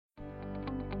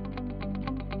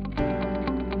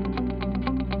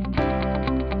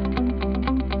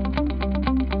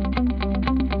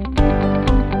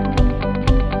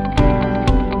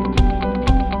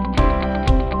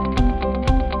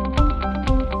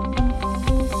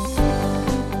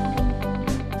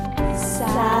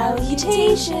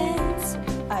Salutations!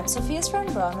 I'm Sophia's friend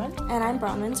Bronwyn. And I'm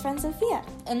Bronwyn's friend Sophia.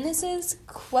 And this is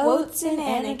Quotes and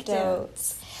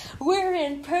Anecdotes. We're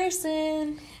in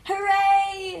person!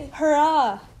 Hooray!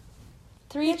 Hurrah!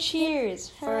 Three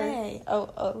cheers Hooray.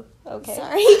 for... okay.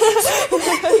 Sorry.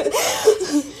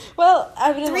 Well,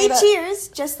 I would Three cheers,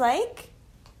 just like...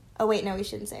 Oh, wait, no, we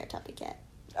shouldn't say our topic yet.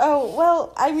 Oh,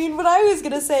 well, I mean, what I was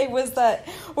going to say was that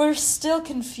we're still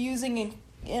confusing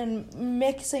and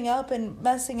mixing up and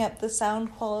messing up the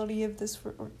sound quality of this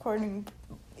recording,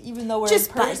 even though we're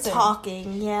just in person. Just by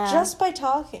talking, yeah. Just by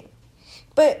talking.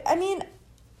 But, I mean,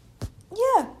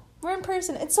 yeah, we're in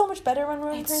person. It's so much better when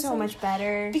we're in person. It's so much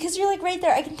better. Because you're, like, right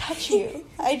there. I can touch you.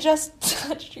 I just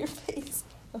touched your face.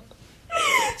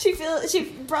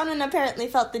 Bronwyn apparently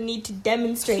felt the need to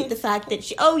demonstrate the fact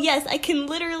that oh yes, I can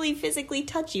literally physically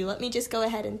touch you. Let me just go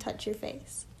ahead and touch your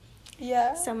face.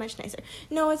 Yeah. So much nicer.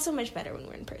 No, it's so much better when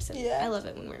we're in person. Yeah. I love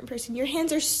it when we're in person. Your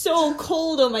hands are so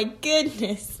cold, oh my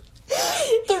goodness.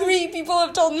 3 people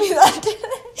have told me that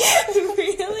today.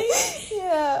 Really?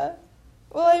 Yeah.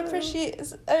 Well, I appreciate it,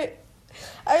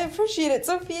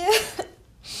 Sophia.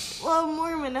 Well, I'm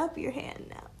warming up your hand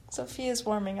now. Sophia's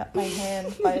warming up my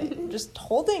hand by just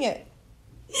holding it.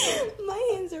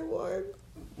 My hands are warm.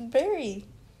 Very.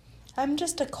 I'm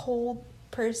just a cold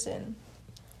person.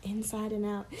 Inside and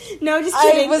out. No, just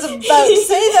kidding. I was about to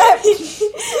say that.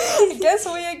 I guess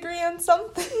we agree on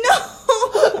something.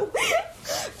 No!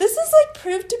 This is, like,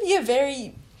 proved to be a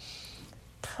very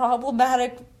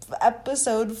problematic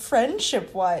episode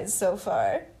friendship-wise so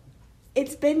far.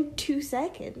 It's been 2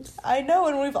 seconds. I know,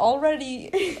 and we've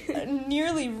already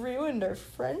nearly ruined our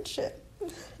friendship.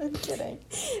 I'm kidding.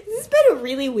 This has been a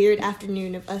really weird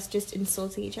afternoon of us just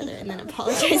insulting each other and then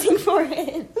apologizing for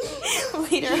it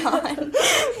later on.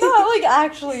 Not, like,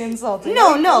 actually insulting.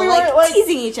 No, we like, weren't,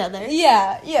 teasing each other.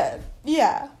 Yeah,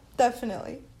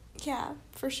 definitely. Yeah,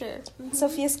 for sure. Mm-hmm.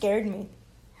 Sophia scared me.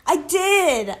 I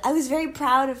did! I was very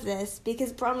proud of this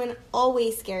because Bronwyn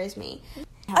always scares me.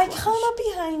 I come up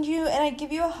behind you and I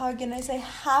give you a hug and I say,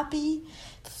 Happy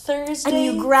Thursday. And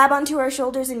you grab onto our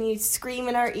shoulders and you scream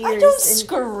in our ears. I don't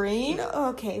scream. No,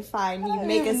 okay, fine. You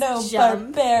make us no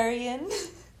jump. Barbarian.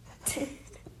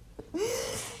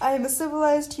 I am a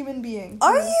civilized human being.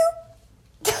 Are you?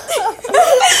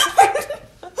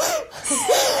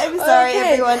 I'm sorry,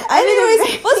 everyone.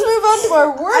 Anyways, let's move on to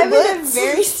our word I'm list. in a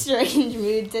very strange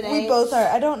mood today. We both are.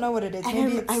 I don't know what it is.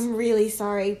 And I'm really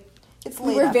sorry.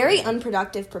 We're very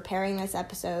unproductive preparing this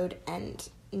episode, and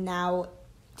now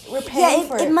we're paying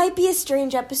for it. It might be a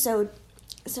strange episode,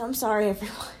 so I'm sorry,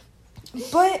 everyone.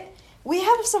 But we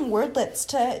have some wordlets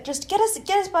to just get us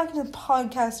back into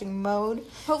podcasting mode.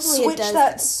 Hopefully, switch it does.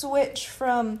 That switch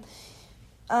from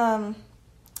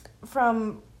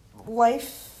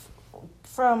life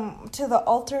to the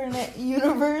alternate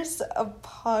universe of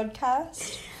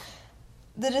podcast.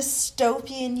 The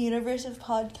dystopian universe of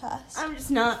podcasts. I'm just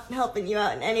not helping you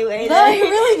out in any way. No, you're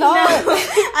really not. No,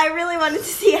 I really wanted to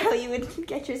see how you would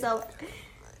get yourself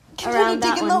around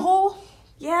that digging one. the hole?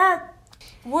 Yeah.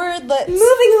 Wordlets. Moving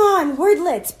on.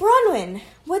 Wordlets. Bronwyn.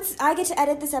 I get to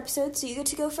edit this episode, so you get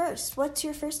to go first. What's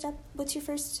your first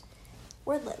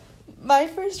wordlet? My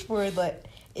first wordlet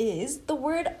is the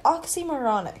word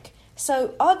oxymoronic.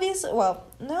 So, obviously, well,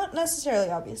 not necessarily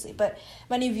obviously, but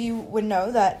many of you would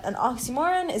know that an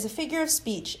oxymoron is a figure of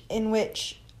speech in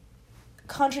which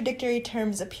contradictory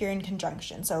terms appear in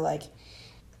conjunction. So, like,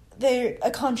 they're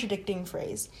a contradicting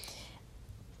phrase.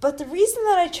 But the reason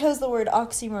that I chose the word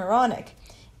oxymoronic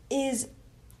is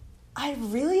I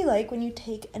really like when you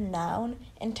take a noun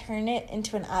and turn it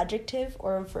into an adjective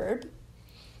or a verb.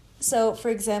 So, for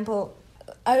example,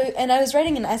 I was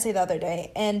writing an essay the other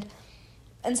day, and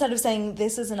instead of saying,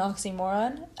 this is an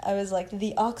oxymoron, I was like,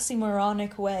 the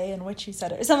oxymoronic way in which he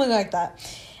said it, or something like that.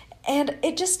 And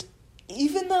it just,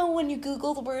 even though when you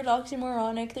Google the word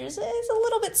oxymoronic, it's a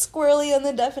little bit squirrely on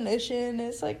the definition,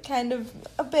 it's like kind of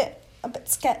a bit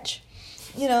sketch,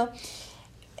 you know,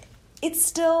 it's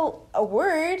still a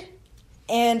word,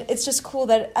 and it's just cool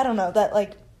that, I don't know, that,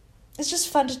 like, it's just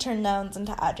fun to turn nouns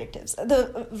into adjectives.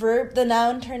 The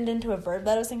noun turned into a verb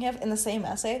that I was thinking of in the same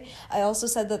essay. I also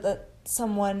said that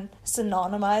someone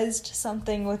synonymized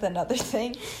something with another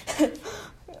thing,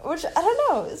 which, I don't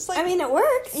know, it's like... I mean, it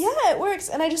works. Yeah, it works,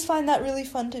 and I just find that really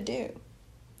fun to do.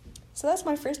 So that's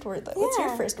my first wordlet. What's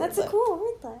your first wordlet? That's a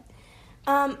cool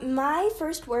wordlet. My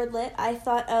first wordlet I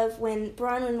thought of when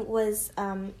Bronwyn was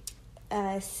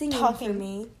singing for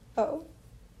me. Oh.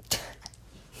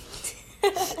 Do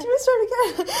you want to start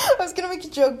again? I was going to make a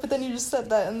joke, but then you just said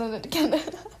that, and then it kind of...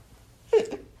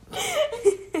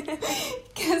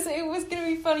 Because it was going to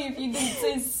be funny if you didn't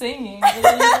say singing, but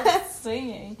then you were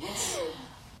singing.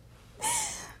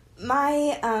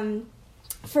 my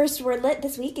first wordlet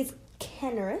this week is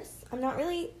canorous. I'm not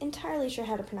really entirely sure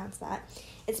how to pronounce that.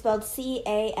 It's spelled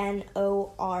Canorous.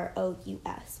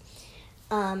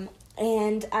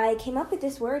 And I came up with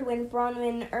this word when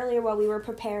Bronwyn, earlier while we were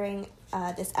preparing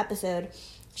this episode,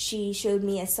 she showed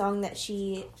me a song that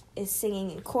she is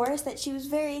singing in chorus that she was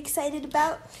very excited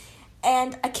about.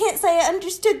 And I can't say I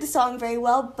understood the song very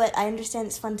well, but I understand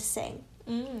it's fun to sing.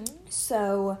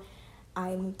 So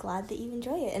I'm glad that you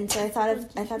enjoy it. And so I thought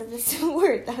of this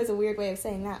word. That was a weird way of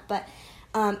saying that, but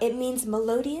it means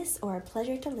melodious or a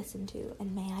pleasure to listen to.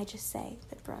 And may I just say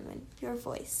that, Bronwyn, your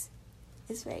voice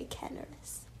is very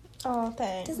canorous. Oh,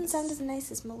 thanks. It doesn't sound as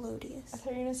nice as melodious. I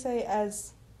thought you were going to say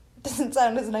doesn't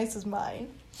sound as nice as mine.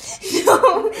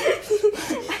 No.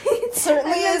 It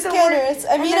certainly is canorous.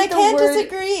 I mean, I can't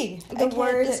disagree. The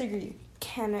word disagree.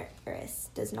 Canorous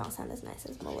does not sound as nice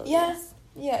as melodious.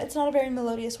 Yeah, it's not a very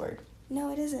melodious word.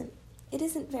 No, it isn't. It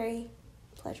isn't very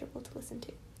pleasurable to listen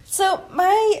to. So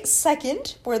my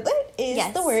second wordlet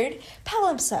is the word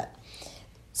palimpsest.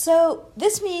 So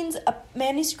this means a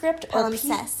manuscript or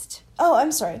Palimpsest. Oh,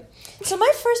 I'm sorry. So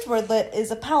my first wordlet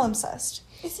is a palimpsest.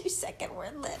 It's your second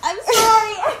wordlet. I'm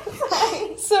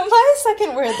sorry. So my second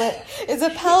wordlet is a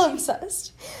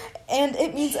palimpsest, and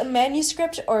it means a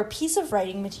manuscript or a piece of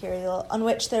writing material on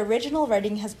which the original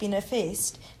writing has been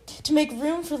effaced to make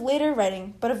room for later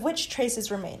writing, but of which traces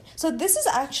remain. So this is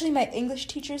actually my English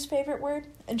teacher's favorite word,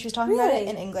 and she was talking about it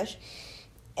in English.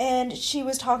 And she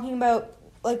was talking about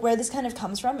like where this kind of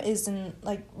comes from is in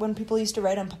like when people used to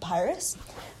write on papyrus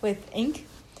with ink.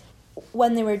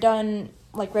 When they were done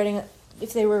like writing,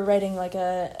 if they were writing like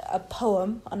a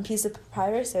poem on a piece of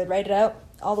papyrus, they would write it out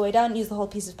all the way down, use the whole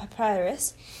piece of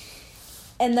papyrus.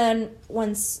 And then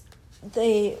once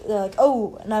they're like,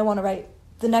 oh, and I want to write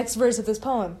the next verse of this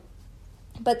poem.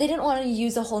 But they didn't want to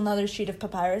use a whole nother sheet of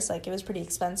papyrus, like it was pretty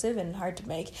expensive and hard to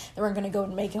make. They weren't going to go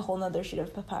and make a whole nother sheet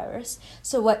of papyrus.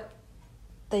 So what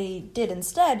they did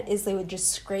instead is they would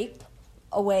just scrape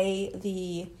away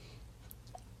the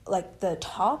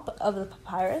top of the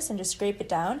papyrus and just scrape it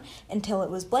down until it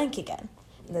was blank again.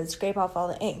 And then scrape off all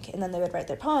the ink, and then they would write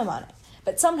their poem on it.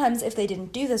 But sometimes if they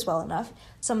didn't do this well enough,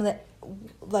 some of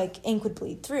the ink would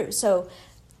bleed through. So,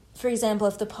 for example,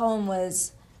 if the poem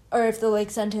was, or if the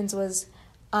sentence was,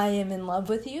 I am in love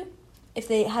with you, if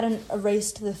they hadn't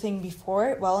erased the thing before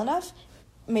it well enough,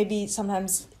 maybe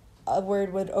sometimes a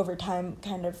word would over time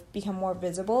kind of become more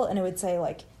visible, and it would say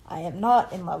I am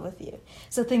not in love with you.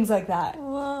 So things like that.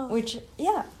 Whoa.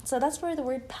 So that's where the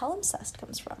word palimpsest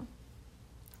comes from.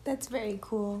 That's very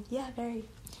cool. Yeah, very.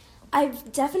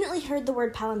 I've definitely heard the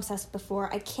word palimpsest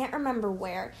before. I can't remember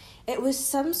where. It was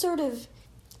some sort of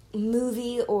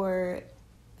movie or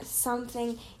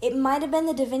something. It might have been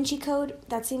the Da Vinci Code.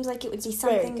 That seems like it would be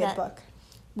something that book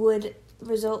would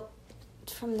result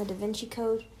from the Da Vinci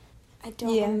Code. I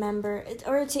don't remember.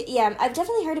 I've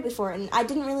definitely heard it before, and I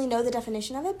didn't really know the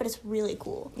definition of it, but it's really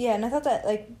cool. Yeah, and I thought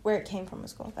that, where it came from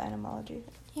was cool, the etymology.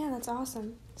 Yeah, that's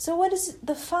awesome. So what is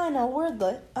the final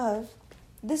wordlet of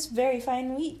this very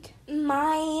fine week?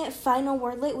 My final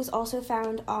wordlet was also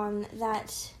found on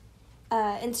that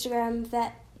Instagram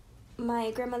that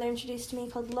my grandmother introduced to me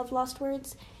called Love Lost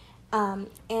Words, and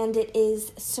it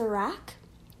is Serac,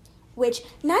 which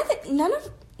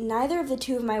neither of the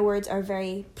two of my words are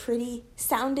very pretty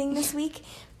sounding this week,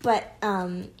 but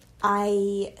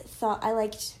I thought I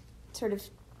liked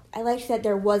that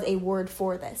there was a word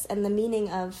for this, and the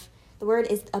meaning of the word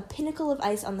is a pinnacle of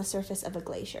ice on the surface of a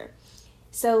glacier.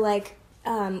 So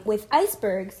with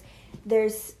icebergs,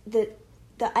 there's the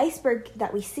iceberg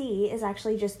that we see is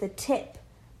actually just the tip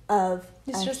of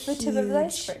It's just the tip of the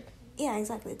iceberg. Yeah,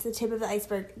 exactly. It's the tip of the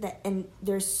iceberg, and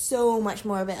there's so much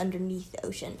more of it underneath the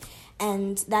ocean.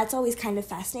 And that's always kind of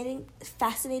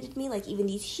fascinated me, even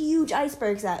these huge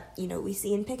icebergs that, we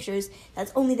see in pictures,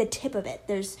 that's only the tip of it.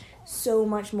 There's so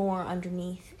much more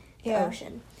underneath the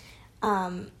ocean.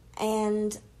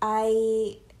 And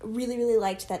I really, really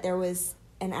liked that there was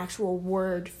an actual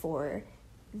word for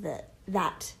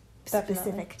that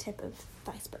specific tip of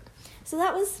the iceberg. So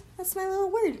that's my little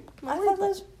word. I thought that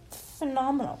was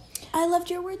phenomenal. I loved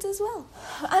your words as well.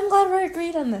 I'm glad we're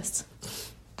agreed on this.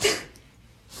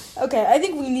 Okay, I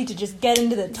think we need to just get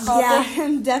into the topic.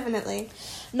 Yeah, definitely.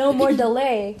 No more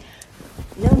delay.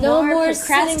 No more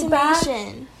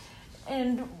procrastination.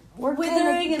 And we're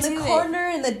withering in the corner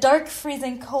in the dark,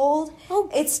 freezing cold. Oh.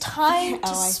 It's time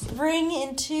to spring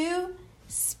into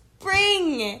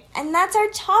spring. And that's our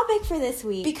topic for this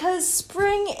week. Because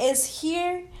spring is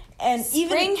here, and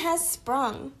spring has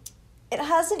sprung. It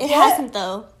hasn't yet. It hasn't,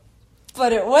 though.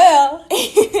 But it will.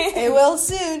 It will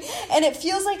soon. And it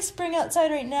feels like spring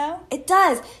outside right now. It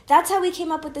does. That's how we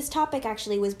came up with this topic,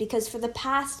 actually, was because for the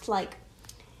past,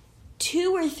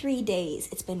 2 or 3 days,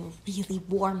 it's been really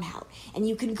warm out. And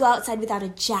you can go outside without a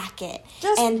jacket.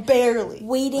 Just barely.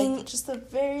 Waiting. Just the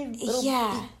very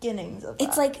little beginnings of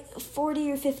that. It's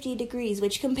 40 or 50 degrees,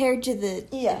 which compared to the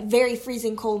very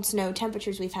freezing cold snow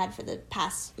temperatures we've had for the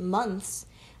past months,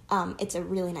 it's a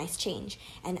really nice change.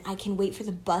 And I can wait for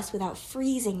the bus without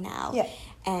freezing now. Yeah.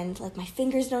 And, my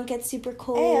fingers don't get super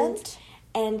cold.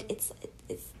 And it's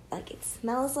it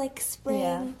smells like spring.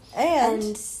 Yeah.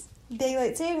 And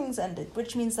daylight savings ended,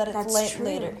 which means that it's light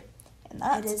later. And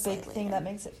that's a big thing that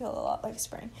makes it feel a lot like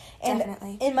spring. And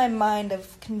definitely. In my mind,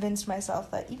 I've convinced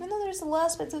myself that even though there's the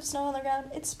last bits of snow on the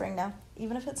ground, it's spring now.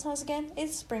 Even if it snows again,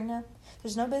 it's spring now.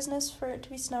 There's no business for it to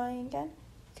be snowing again,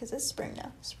 because it's spring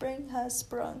now. Spring has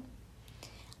sprung.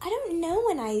 I don't know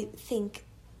when I think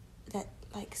that,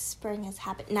 spring has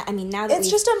happened. Now that it's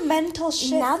just a mental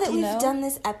shift. Now that we've done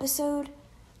this episode,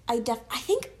 I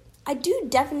think I do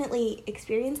definitely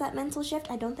experience that mental shift.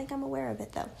 I don't think I'm aware of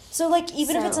it, though. So,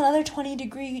 even if it's another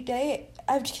 20-degree day,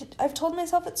 I've told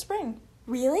myself it's spring.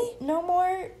 Really? No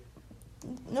more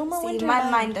winter.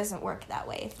 My mind doesn't work that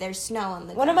way. If there's snow on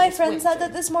the ground, one of my friends said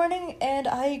that this morning, and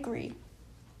I agree.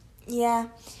 Yeah.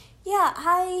 Yeah,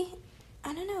 I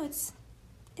don't know. It's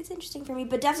interesting for me,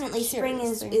 but definitely spring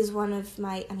is one of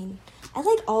my, I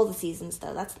like all the seasons,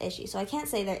 though. That's the issue. So I can't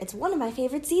say that it's one of my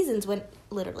favorite seasons when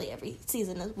literally every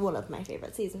season is one of my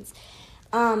favorite seasons.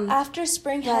 After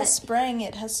spring has sprang,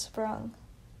 it has sprung.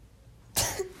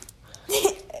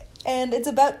 And it's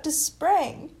about to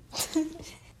sprang.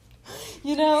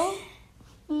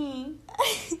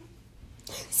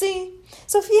 See,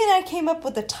 Sophia and I came up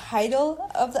with the title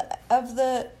of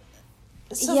the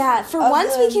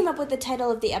we came up with the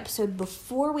title of the episode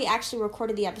before we actually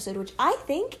recorded the episode, which I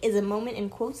think is a moment in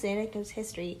Quotes and Anecdotes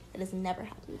history that has never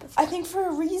happened before. I think for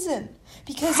a reason.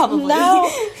 Because Probably. Now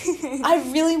I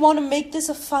really want to make this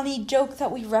a funny joke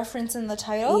that we reference in the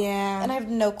title. Yeah. And I have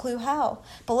no clue how.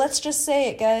 But let's just say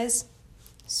it, guys.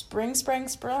 Spring, sprang,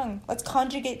 sprung. Let's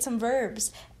conjugate some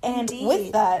verbs. And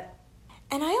with that...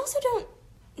 And I also don't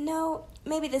know...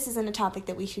 Maybe this isn't a topic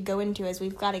that we should go into, as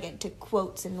we've got to get to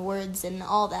quotes and words and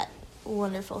all that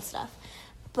wonderful stuff.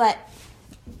 But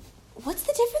what's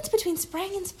the difference between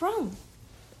sprang and sprung?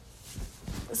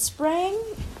 Sprang,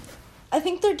 I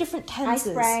think they're different tenses.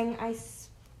 I sprang,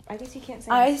 I guess you can't say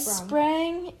I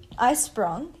sprung. I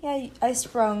sprung. Yeah, I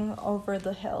sprung over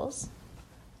the hills.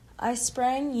 I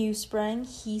sprang, you sprang,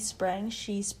 he sprang,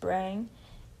 she sprang,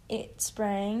 it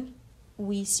sprang,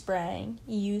 we sprang,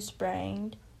 you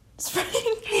sprang.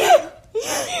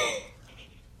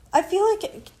 I feel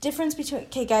like difference between...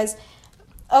 Okay, guys.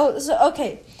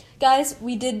 Guys,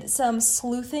 we did some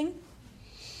sleuthing.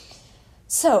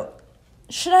 So,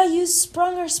 should I use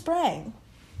sprung or sprang?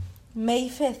 May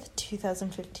 5th,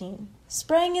 2015.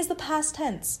 Sprang is the past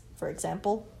tense. For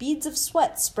example, beads of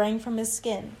sweat sprang from his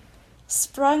skin.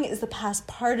 Sprung is the past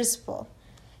participle.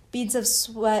 Beads of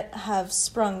sweat have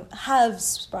sprung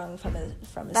from his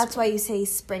That's skin. why you say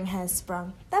spring has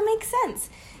sprung. That makes sense.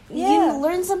 Yeah. You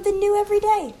learn something new every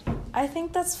day. I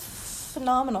think that's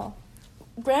phenomenal.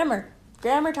 Grammar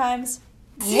times.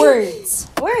 Words.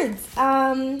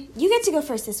 You get to go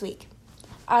first this week.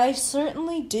 I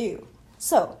certainly do.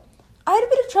 So, I had a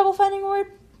bit of trouble finding a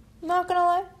word, not gonna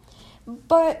lie.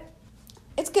 But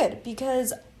it's good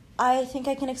because I think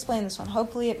I can explain this one.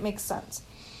 Hopefully it makes sense.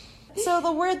 So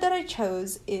the word that I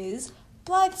chose is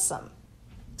blithesome.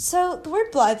 So the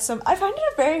word blithesome, I find it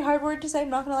a very hard word to say, I'm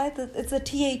not going to lie. It's a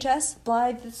THS,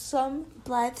 blithesome.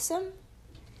 Blithesome?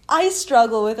 I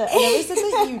struggle with it. I never said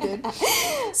that you did.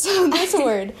 So this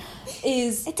word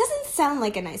is... It doesn't sound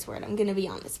like a nice word, I'm going to be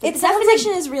honest. But The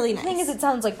definition is really nice. The thing is, it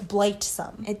sounds like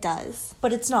blithesome. It does.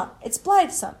 But it's not. It's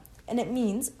blithesome. And it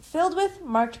means filled with,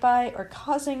 marked by, or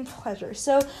causing pleasure.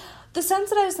 So... the sense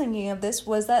that I was thinking of this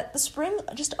was that the spring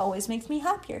just always makes me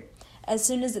happier. As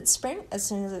soon as it's spring, as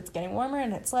soon as it's getting warmer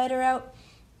and it's lighter out,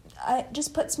 it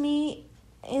just puts me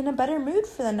in a better mood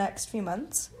for the next few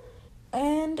months.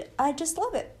 And I just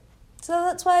love it. So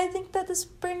that's why I think that the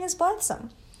spring is blithesome.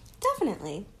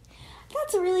 Definitely.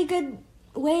 That's a really good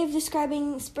way of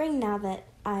describing spring now that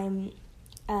I'm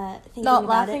thinking Not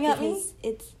about laughing it. at me?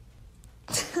 It's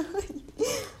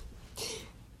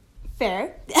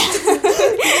fair.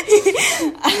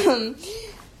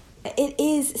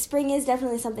 Spring is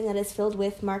definitely something that is filled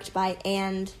with, marked by,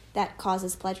 and that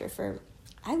causes pleasure for,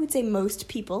 I would say, most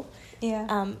people.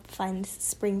 Yeah. Find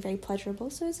spring very pleasurable,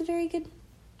 so it's a very good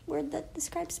word that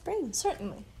describes spring.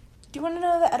 Certainly. Do you want to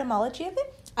know the etymology of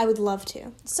it? I would love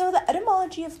to. So the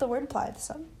etymology of the word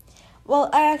blithesome. Well,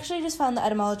 I actually just found the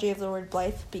etymology of the word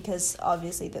blithe because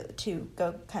obviously the two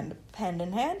go kind of hand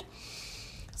in hand.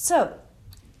 So,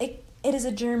 it is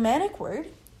a Germanic word,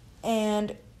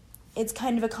 and it's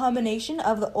kind of a combination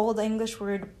of the Old English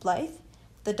word blithe,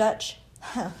 the Dutch,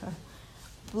 I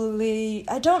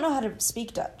don't know how to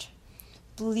speak Dutch,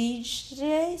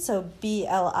 Blijde, so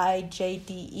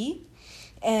Blijde,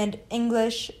 and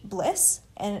English bliss,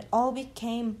 and it all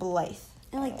became blithe.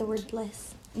 I like the word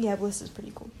bliss. Yeah, bliss is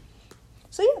pretty cool.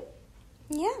 So yeah.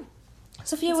 Yeah.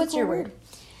 Sophia, what's your word?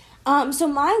 So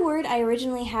my word I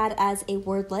originally had as a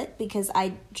wordlet because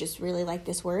I just really like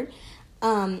this word.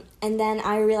 And then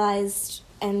I realized,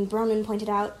 and Bronwyn pointed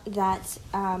out, that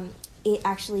it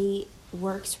actually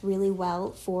works really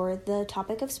well for the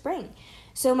topic of spring.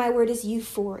 So my word is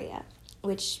euphoria,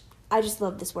 which I just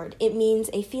love this word. It means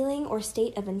a feeling or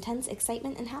state of intense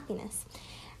excitement and happiness.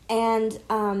 And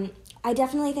I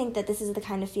definitely think that this is the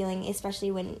kind of feeling,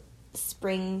 especially when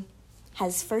spring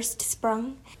has first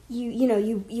sprung.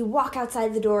 You walk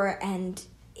outside the door and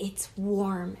it's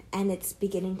warm and it's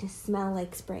beginning to smell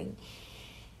like spring.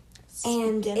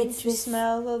 And it's to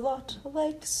smell a lot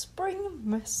like spring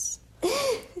mist.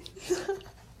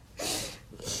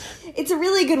 It's a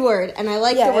really good word, and I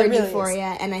like the word really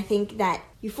euphoria, and I think that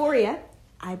euphoria,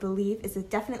 I believe, is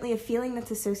definitely a feeling that's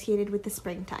associated with the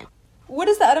springtime. What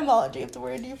is the etymology of the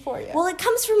word euphoria? Well, it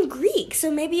comes from Greek,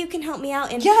 so maybe you can help me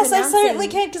out in Yes, pronouncing. I certainly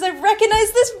can, because I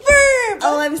recognize this verb!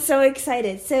 Oh, I'm so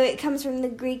excited. So it comes from the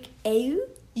Greek eu,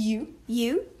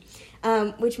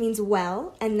 which means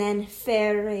well, and then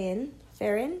pherein.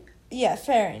 Yeah,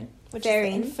 pherein, which is the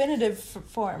Pherein. infinitive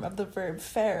form of the verb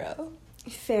pharaoh.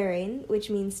 Pherein,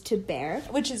 which means to bear.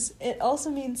 Which is, it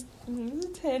also means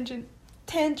tangent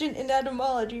in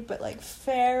etymology, but like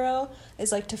pharaoh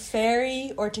is like to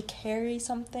ferry or to carry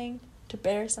something, to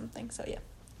bear something. So yeah,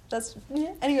 that's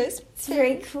anyways, It's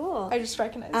very cool. I just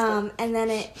recognized it. And then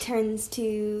it turns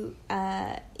to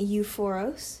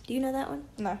euphoros. Do you know that one?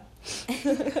 No.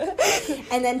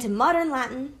 And then to modern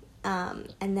Latin,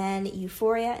 and then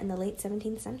euphoria in the late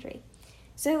 17th century.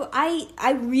 So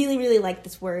I really, really like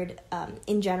this word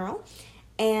in general,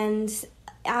 and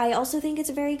I also think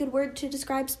it's a very good word to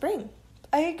describe spring.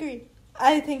 I agree.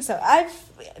 I think so. I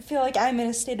feel like I'm in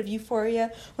a state of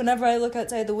euphoria whenever I look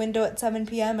outside the window at 7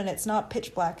 p.m. and it's not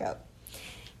pitch black out.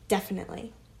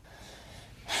 Definitely.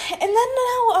 And then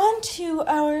now on to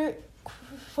our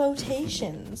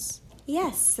quotations.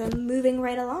 Yes, so moving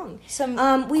right along. Some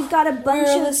we've got a bunch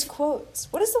querulous of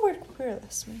quotes. What does the word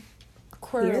querulous mean?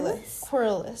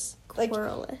 Querulous. Like,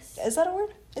 querulous. is that a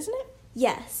word? Isn't it?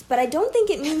 Yes, but I don't think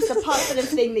it means the positive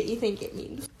thing that you think it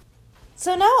means.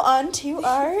 So now on to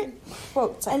our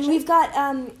quotes section. And we've got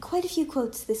quite a few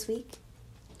quotes this week,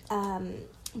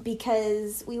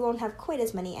 because we won't have quite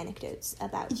as many anecdotes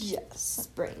about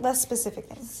spring. Less specific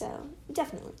things. So,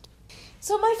 definitely.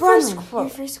 So my Bronwyn, first quote. your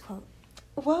first quote.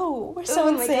 Whoa, we're so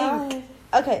insane. God.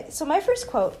 Okay, so my first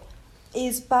quote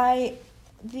is by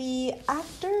the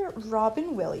actor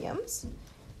Robin Williams,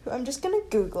 who I'm just going to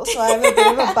Google, so I have a bit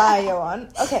of a bio on.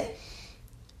 Okay,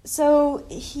 so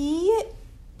he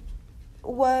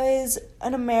was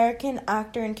an American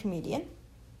actor and comedian,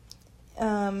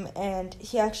 and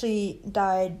he actually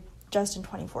died just in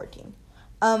 2014.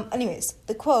 Anyways,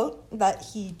 the quote that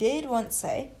he did once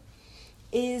say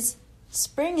is,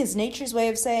 "Spring is nature's way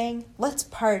of saying, let's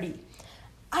party."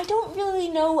 I don't really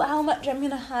know how much I'm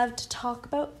going to have to talk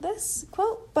about this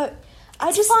quote, but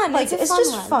it's just fun. Like, it's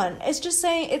just fun. It's just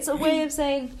saying, it's a way of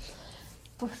saying,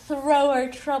 throw our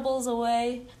troubles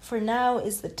away, for now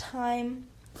is the time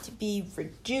to be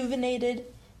rejuvenated,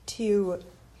 to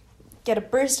get a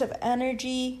burst of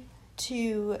energy,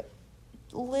 to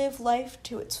live life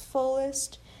to its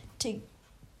fullest, to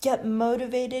get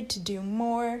motivated to do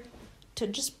more, to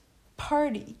just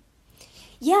party.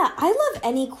 Yeah, I love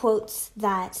any quotes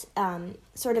that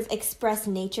sort of express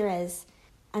nature as,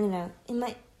 I don't know, it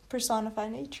might personify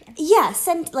nature. Yeah,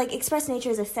 express nature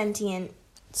as a sentient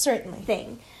certainly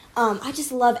thing. I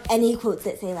just love any quotes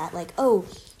that say that, like, oh,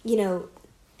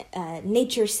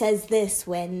 nature says this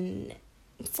when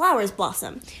flowers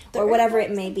blossom, or whatever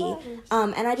it may be.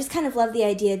 And I just kind of love the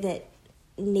idea that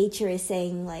nature is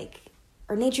saying, like,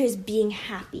 or nature is being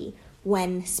happy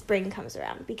when spring comes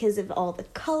around because of all the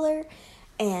color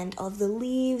and all the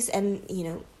leaves, and,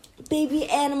 baby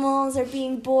animals are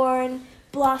being born,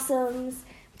 blossoms,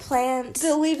 plants,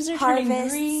 the leaves are turning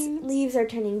green. Leaves are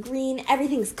turning green.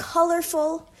 Everything's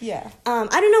colorful. Yeah. I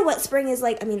don't know what spring is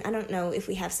like. I mean, I don't know if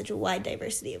we have such a wide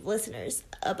diversity of listeners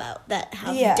about that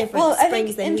have different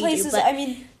springs than we do.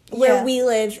 But where we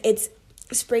live,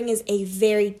 spring is a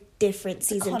very different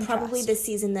season. Contrast. Probably the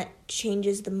season that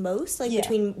changes the most. Like,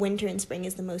 between winter and spring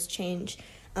is the most change,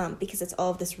 because it's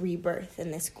all of this rebirth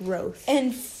and this growth.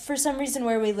 And for some reason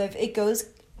where we live, it goes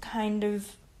kind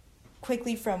of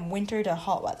quickly from winter to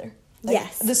hot weather. Like,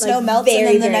 yes. The snow like, melts, very, and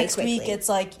then the very next quickly. week it's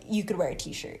like you could wear a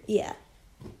t-shirt. Yeah.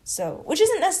 So, which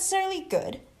isn't necessarily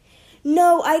good.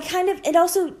 No, it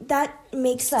also, that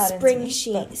makes spring me,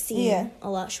 seem a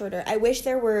lot shorter. I wish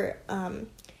there were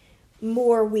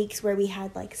more weeks where we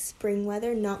had, like, spring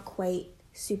weather, not quite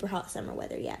super hot summer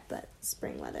weather yet, but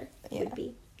spring weather would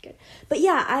be good. But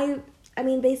yeah, I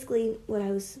mean, basically what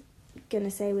I was going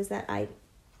to say was that I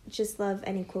just love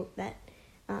any quote that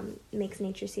makes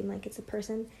nature seem like it's a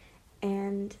person,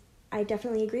 and I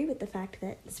definitely agree with the fact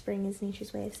that spring is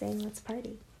nature's way of saying let's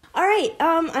party. All right,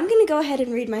 I'm going to go ahead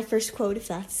and read my first quote, if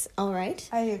that's all right.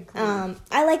 I agree.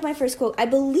 I like my first quote. I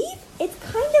believe it's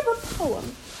kind of a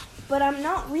poem, but I'm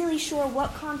not really sure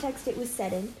what context it was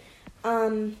set in.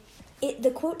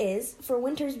 The quote is, "For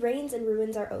winter's rains and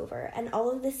ruins are over, and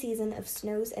all of the season of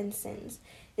snows and sins.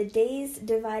 The days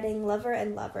dividing lover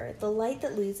and lover, the light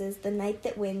that loses, the night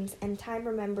that wins, and time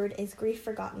remembered is grief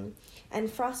forgotten,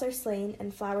 and frosts are slain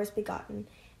and flowers begotten,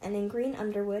 and in green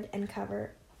underwood and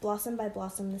cover, blossom by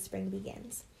blossom the spring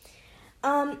begins."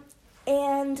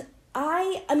 And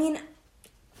I mean,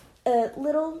 a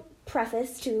little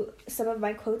preface to some of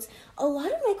my quotes. A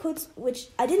lot of my quotes, which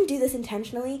I didn't do this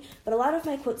intentionally, but a lot of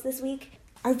my quotes this week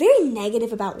are very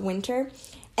negative about winter.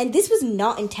 And this was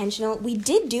not intentional. We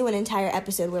did do an entire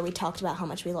episode where we talked about how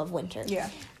much we love winter. Yeah.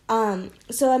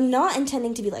 So I'm not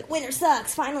intending to be like, winter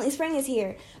sucks, finally spring is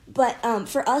here. But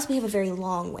for us, we have a very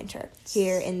long winter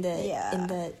here in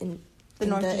the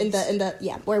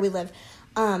Northeast, where we live.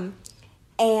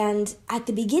 And at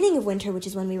the beginning of winter, which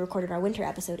is when we recorded our winter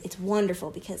episode, it's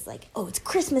wonderful because, like, oh, it's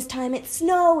Christmas time, it's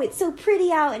snow, it's so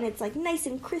pretty out, and it's, like, nice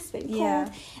and crisp and cold.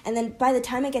 Yeah. And then by the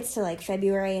time it gets to, like,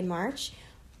 February and March,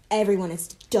 everyone is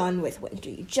done with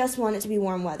winter. You just want it to be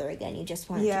warm weather again. You just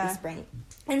want it to be spring.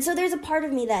 And so there's a part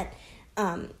of me that,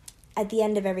 at the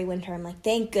end of every winter, I'm like,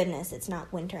 thank goodness it's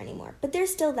not winter anymore. But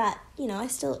there's still that, I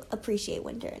still appreciate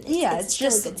winter. And it's still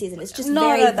just a good season. It's just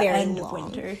not very, at the very end long. of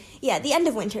winter. Yeah, the end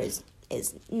of winter is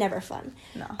never fun.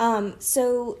 No.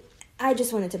 So I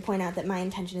just wanted to point out that my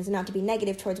intention is not to be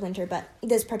negative towards winter, but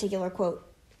this particular quote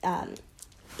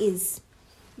is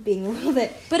being a little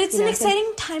bit... But it's an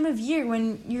exciting time of year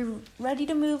when you're ready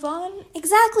to move on.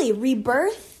 Exactly.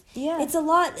 Rebirth. Yeah. It's a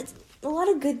lot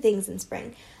of good things in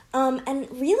spring.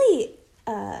 And really,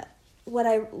 what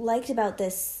I liked about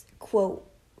this quote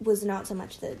was not so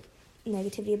much the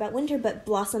negativity about winter, but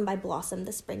blossom by blossom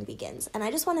the spring begins. And I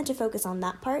just wanted to focus on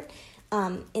that part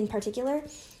in particular,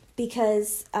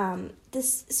 because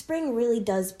this spring really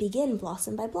does begin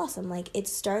blossom by blossom. Like, it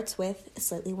starts with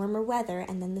slightly warmer weather,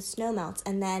 and then the snow melts,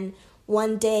 and then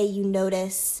one day you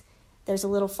notice there's a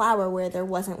little flower where there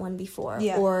wasn't one before,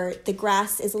 or the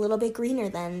grass is a little bit greener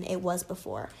than it was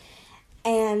before.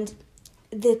 And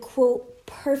the quote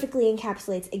perfectly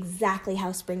encapsulates exactly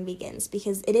how spring begins,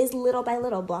 because it is little by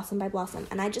little, blossom by blossom.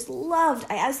 And I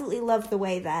absolutely loved the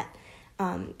way that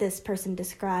this person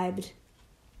described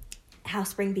how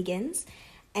spring begins,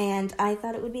 and I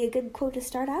thought it would be a good quote to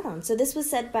start out on. So this was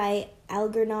said by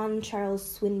Algernon Charles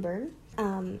Swinburne,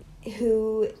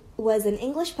 who was an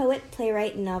English poet,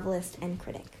 playwright, novelist, and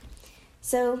critic.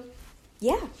 So,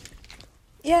 yeah.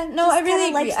 Yeah, no, I really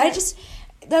agree.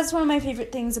 That's one of my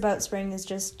favorite things about spring, is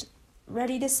just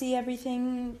ready to see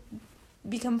everything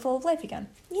become full of life again.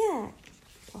 Yeah.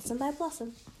 Blossom by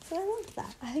blossom. So I loved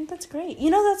that. I think that's great.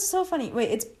 That's so funny. Wait,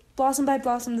 it's blossom by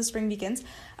blossom the spring begins.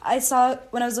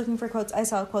 When I was looking for quotes, I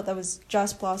saw a quote that was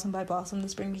just blossom by blossom the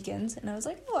spring begins, and I was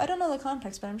like, oh, I don't know the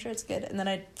context, but I'm sure it's good. And then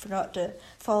I forgot to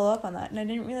follow up on that, and I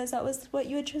didn't realize that was what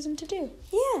you had chosen to do.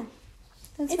 Yeah.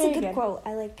 It's a good quote.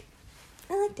 I liked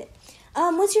it.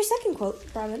 What's your second quote,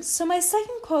 Robin? So my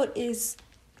second quote is,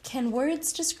 "Can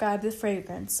words describe the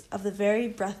fragrance of the very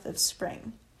breath of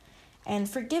spring?" And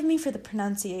forgive me for the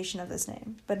pronunciation of this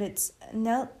name, but it's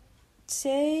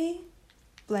Neltje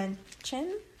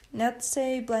Blanchin,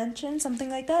 something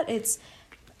like that. It's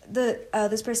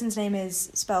this person's name is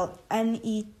spelled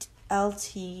Neltje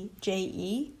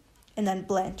and then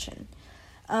Blanchin.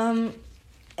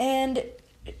 And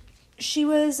she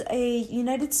was a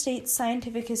United States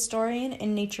scientific historian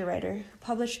and nature writer who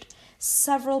published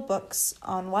several books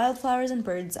on wildflowers and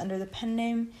birds under the pen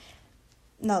name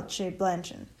Neltje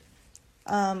Blanchin.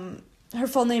 Her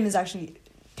full name is actually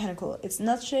kind of cool. It's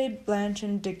Neltje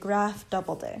Blanchin de Graaf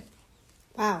Doubleday.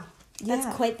 Wow, that's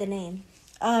quite the name.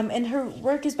 And her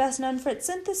work is best known for its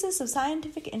synthesis of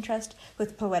scientific interest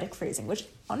with poetic phrasing, which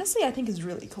honestly I think is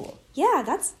really cool. Yeah,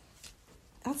 that's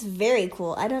That's very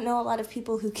cool. I don't know a lot of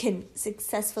people who can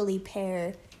successfully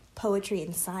pair poetry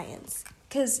and science.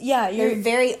 Because, yeah, they're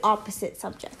very opposite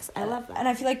subjects. I love that. And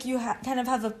I feel like you kind of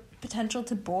have a potential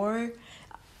to bore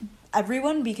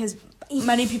everyone, because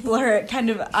many people are kind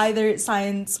of either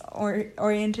science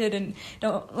oriented and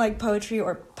don't like poetry,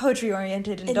 or poetry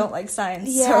oriented and don't like science.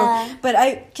 Yeah. So, but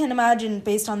I can imagine,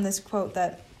 based on this quote,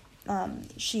 that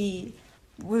she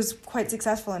was quite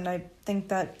successful, and I think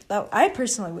that I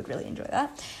personally would really enjoy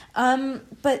that.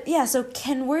 But yeah, so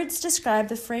can words describe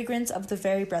the fragrance of the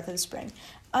very breath of spring?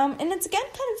 And it's again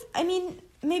kind of, I mean,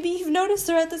 maybe you've noticed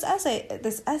throughout this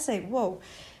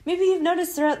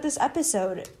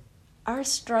episode, our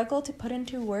struggle to put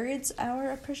into words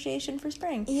our appreciation for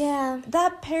spring. Yeah.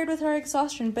 That paired with our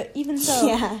exhaustion, but even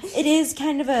so, it is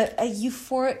kind of a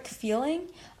euphoric feeling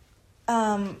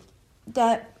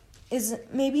that is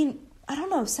maybe, I don't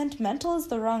know, sentimental is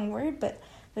the wrong word, but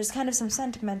there's kind of some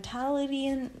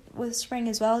sentimentality with spring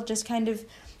as well, just kind of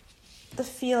the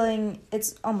feeling,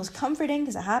 it's almost comforting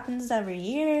because it happens every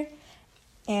year.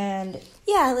 And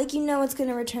yeah, like, you know, it's going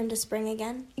to return to spring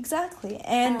again. Exactly.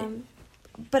 And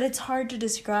but it's hard to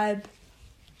describe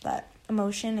that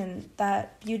emotion and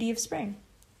that beauty of spring.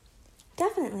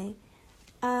 Definitely.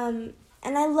 And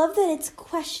I love that it's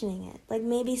questioning it. Like,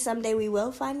 maybe someday we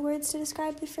will find words to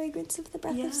describe the fragrance of the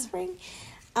breath of spring.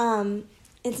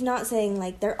 It's not saying,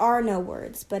 like, there are no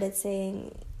words, but it's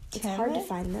saying it's hard to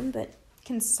find them, but...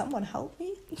 Can someone help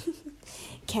me?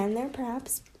 Can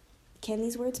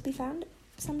these words be found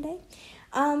someday?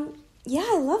 Yeah,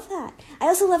 I love that. I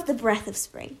also love the breath of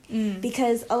spring,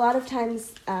 because a lot of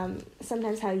times,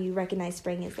 sometimes how you recognize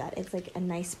spring is that it's like a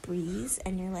nice breeze,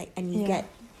 and you're like, and you get,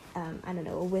 I don't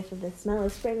know, a whiff of the smell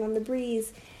of spring on the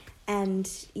breeze, and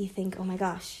you think, oh my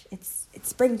gosh, it's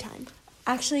springtime.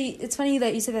 Actually, it's funny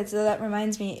that you said that, so that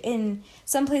reminds me, in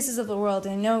some places of the world,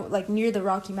 and I know, like, near the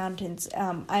Rocky Mountains,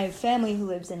 I have family who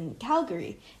lives in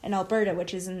Calgary, in Alberta,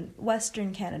 which is in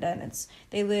Western Canada, and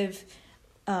they live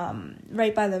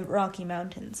right by the Rocky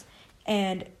Mountains,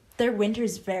 and their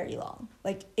winter's very long.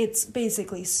 Like, it's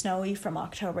basically snowy from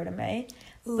October to May.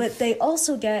 Oof. But they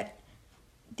also get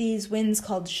these winds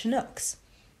called Chinooks,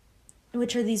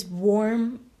 which are these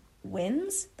warm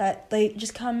winds that they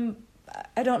just come,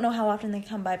 I don't know how often they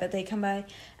come by, but they come by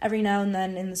every now and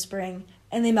then in the spring,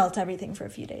 and they melt everything for a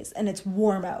few days, and it's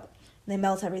warm out. They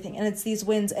melt everything, and it's these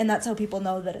winds, and that's how people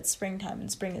know that it's springtime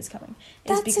and spring is coming.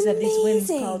 It's because of these winds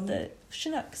called the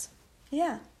Chinooks.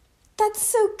 Yeah. That's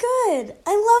so good.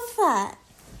 I love that.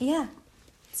 Yeah.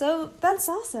 So that's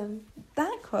awesome.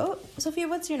 That quote. Sophia,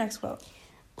 what's your next quote?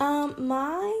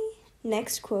 My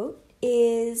next quote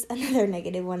is another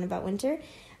negative one about winter,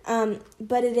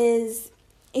 but it is,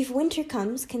 if winter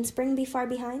comes, can spring be far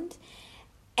behind?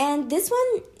 And this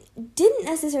one didn't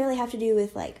necessarily have to do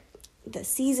with, like, the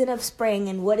season of spring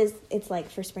and what it's like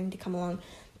for spring to come along,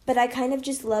 but I kind of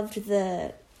just loved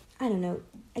the, I don't know,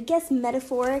 I guess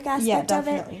metaphoric aspect of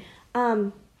it.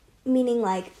 Meaning,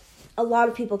 like, a lot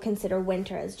of people consider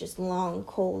winter as just long,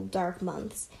 cold, dark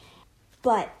months,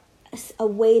 but a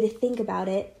way to think about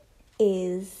it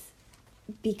is,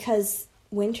 because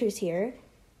winter's here,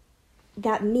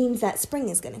 that means that spring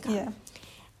is going to come. Yeah.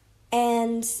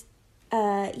 And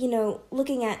you know,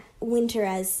 looking at winter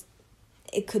as,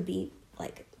 it could be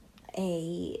like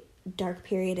a dark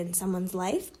period in someone's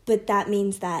life, but that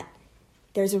means that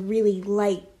there's a really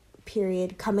light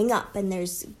period coming up, and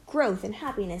there's growth and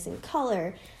happiness and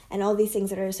color and all these things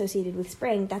that are associated with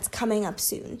spring that's coming up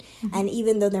soon. Mm-hmm. And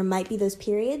even though there might be those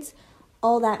periods,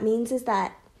 all that means is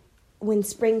that when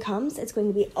spring comes, it's going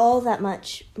to be all that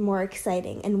much more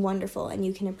exciting and wonderful, and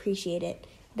you can appreciate it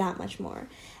that much more.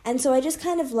 And so I just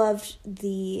kind of loved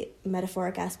the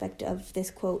metaphoric aspect of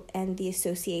this quote and the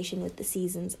association with the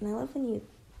seasons. And I love when you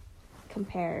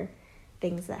compare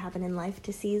things that happen in life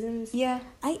to seasons. Yeah.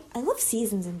 I love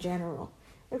seasons in general.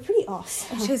 They're pretty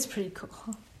awesome. It is pretty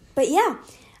cool. But yeah,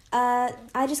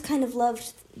 I just kind of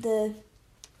loved the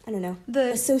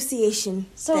association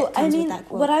that comes with that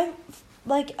quote. What I,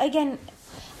 like, again,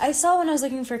 I saw when I was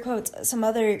looking for quotes, some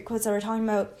other quotes that were talking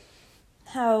about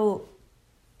how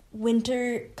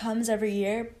winter comes every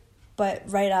year, but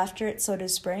right after it, so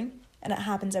does spring, and it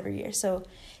happens every year. So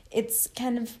it's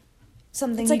kind of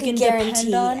something like you can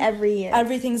depend on every year.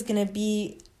 Everything's going to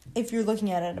be, if you're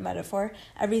looking at it as a metaphor,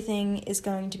 everything is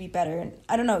going to be better. And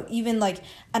I don't know, even like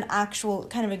an actual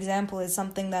kind of example is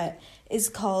something that is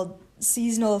called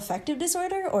seasonal affective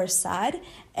disorder, or SAD,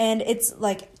 and it's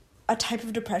like a type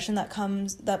of depression that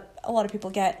a lot of people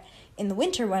get in the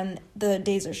winter when the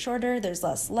days are shorter, there's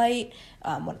less light,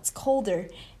 when it's colder,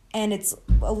 and it's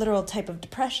a literal type of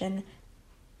depression.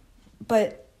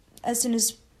 But as soon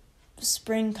as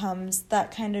spring comes,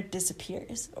 that kind of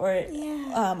disappears. Or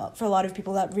Yeah. for a lot of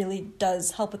people, that really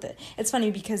does help with it. It's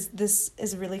funny because this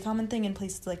is a really common thing in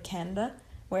places like Canada,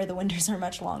 where the winters are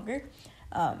much longer.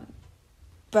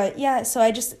 But yeah, so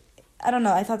I don't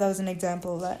know, I thought that was an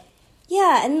example of that.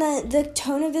 Yeah, and the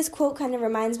tone of this quote kind of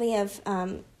reminds me of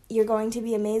 "You're Going to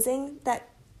Be Amazing," that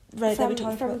Right, from that we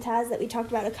talked about. Taz that we talked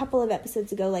about a couple of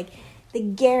episodes ago. Like the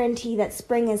guarantee that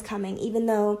spring is coming, even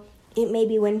though it may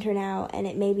be winter now and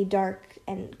it may be dark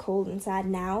and cold and sad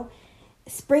now.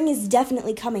 Spring is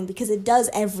definitely coming because it does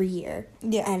every year.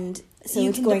 Yeah, and so you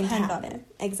it's can going to depend happen. on it.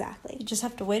 Exactly. You just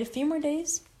have to wait a few more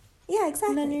days, Yeah, exactly.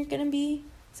 and then you're gonna be.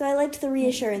 So I liked the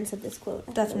reassurance of this quote.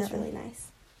 I thought it was Definitely. really nice.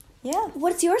 Yeah.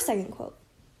 What's your second quote?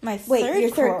 My Your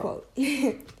third third quote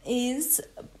quote. is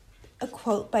a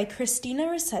quote by Christina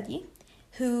Rossetti,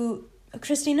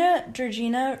 Christina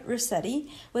Georgina Rossetti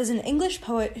was an English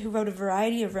poet who wrote a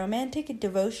variety of romantic,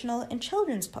 devotional, and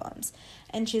children's poems,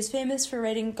 and she is famous for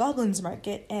writing Goblin's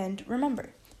Market and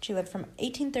Remember. She lived from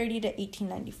 1830 to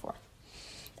 1894.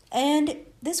 And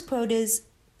this quote is,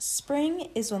 "Spring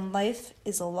is when life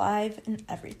is alive in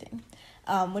everything,"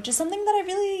 which is something that I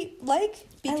really like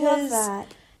because I love that.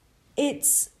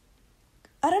 it's,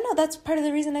 I don't know, that's part of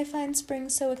the reason I find spring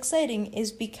so exciting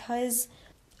is because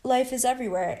life is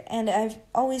everywhere, and I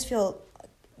always feel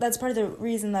that's part of the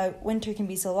reason that winter can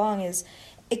be so long is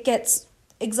it gets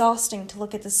exhausting to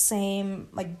look at the same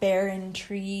like barren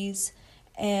trees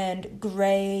and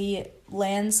gray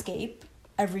landscape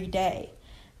every day,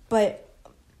 but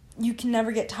you can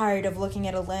never get tired of looking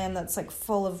at a land that's like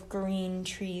full of green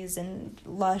trees and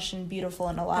lush and beautiful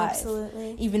and alive.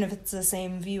 Absolutely. Even if it's the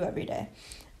same view every day.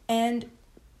 And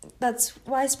that's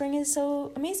why spring is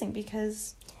so amazing,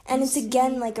 because And it's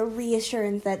again like a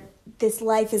reassurance that this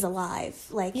life is alive.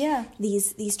 Like yeah,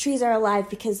 these trees are alive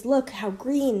because look how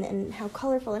green and how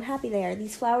colorful and happy they are.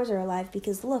 These flowers are alive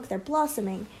because look, they're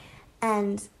blossoming.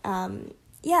 And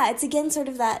it's again sort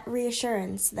of that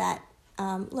reassurance that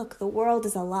look, the world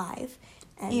is alive.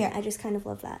 And Yeah. I just kind of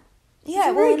love that. yeah.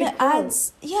 a Well, very and good it quote.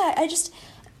 adds. Yeah,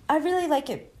 I really like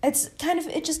it. It's kind of,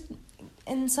 it just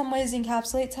in some ways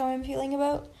encapsulates how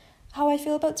I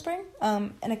feel about spring.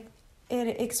 And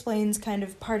it explains kind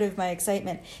of part of my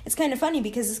excitement. It's kind of funny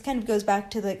because this kind of goes back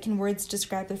to the can words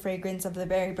describe the fragrance of the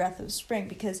very breath of spring,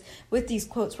 because with these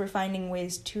quotes we're finding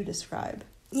ways to describe.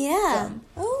 Yeah.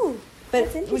 But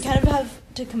That's we interesting. kind of have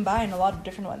to combine a lot of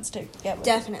different ones to get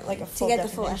Definitely. like a full to get the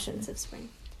full definition, essence of spring.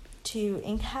 to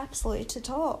encapsulate it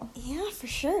all. Yeah, for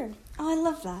sure. Oh, I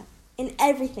love that. In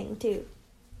everything, too.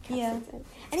 Yeah.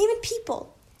 And even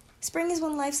people. Spring is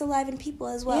when life's alive in people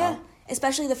as well. Yeah.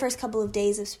 Especially the first couple of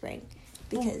days of spring.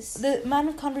 Because... the amount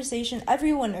of conversation,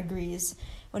 everyone agrees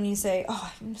when you say,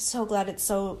 "Oh, I'm so glad it's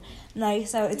so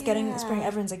nice out. It's getting spring."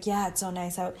 Everyone's like, "Yeah, it's so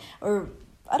nice out." Or,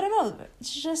 I don't know,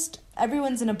 it's just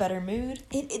everyone's in a better mood.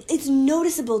 It's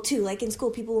noticeable, too. Like in school,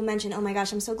 people will mention, "Oh my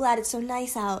gosh, I'm so glad it's so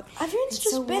nice out. Everyone's It's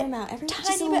just so a bit warm out." Everyone's tiny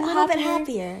just a bit little bit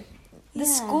happier. happier. The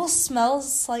school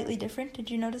smells slightly different. Did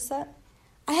you notice that?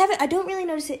 I don't really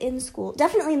notice it in school.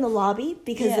 Definitely in the lobby,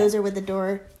 because those are where the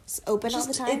doors open all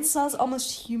the time. It smells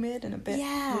almost humid and a bit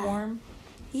warm.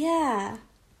 Yeah.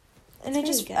 And It's it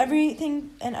just, very good.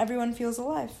 everything and everyone feels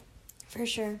alive. For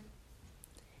sure.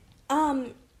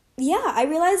 I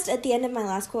realized at the end of my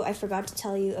last quote, I forgot to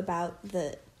tell you about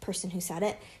the person who said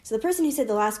it. So the person who said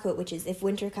the last quote, which is, "If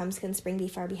winter comes, can spring be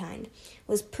far behind,"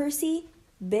 was Percy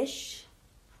Bysshe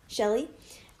Shelley,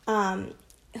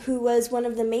 who was one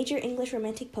of the major English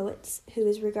Romantic poets, who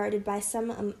is regarded by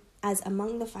some as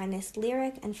among the finest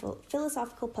lyric and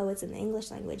philosophical poets in the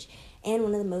English language, and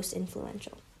one of the most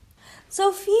influential.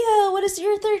 Sophia, what is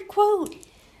your third quote?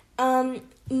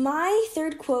 My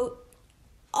third quote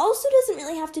also doesn't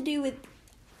really have to do with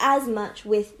as much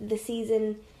with the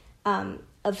season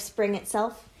of spring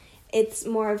itself. It's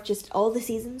more of just all the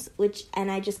seasons,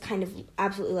 and I just kind of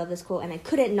absolutely love this quote, and I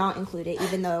couldn't not include it,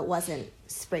 even though it wasn't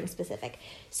spring specific.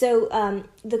 So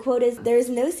the quote is, "There is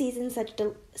no season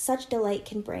such delight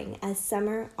can bring as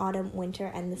summer, autumn, winter,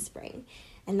 and the spring."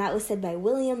 And that was said by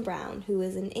William Browne, who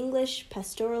was an English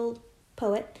pastoral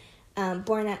poet,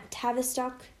 born at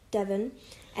Tavistock, Devon,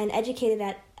 and educated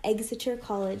at Exeter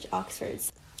College, Oxford.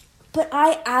 But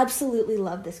I absolutely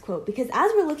love this quote, because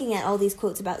as we're looking at all these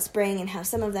quotes about spring and how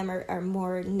some of them are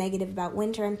more negative about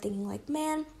winter, I'm thinking like,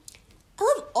 man, I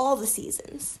love all the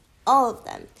seasons, all of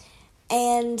them.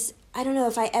 And I don't know,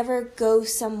 if I ever go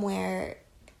somewhere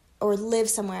or live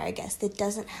somewhere, I guess, that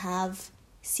doesn't have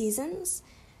seasons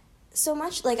so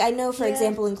much. Like, I know, for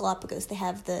example, in Galapagos, they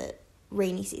have the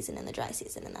rainy season and the dry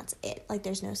season, and that's it. Like,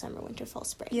 there's no summer, winter, fall,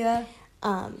 spring. Yeah.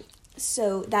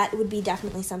 So that would be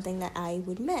definitely something that I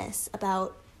would miss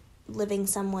about living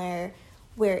somewhere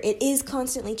where it is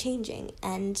constantly changing,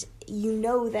 and you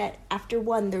know that after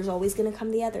one, there's always going to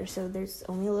come the other, so there's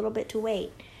only a little bit to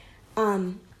wait.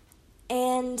 And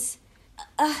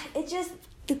it just,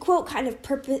 the quote kind of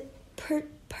perfectly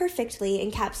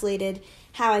encapsulated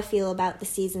how I feel about the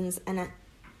seasons and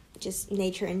just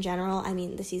nature in general. I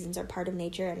mean, the seasons are part of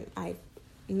nature, and I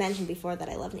mentioned before that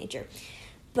I love nature.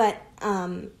 But,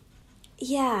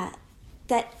 yeah,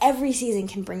 that every season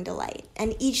can bring delight,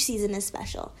 and each season is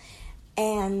special.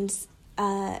 And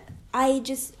I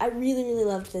really, really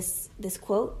loved this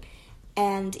quote,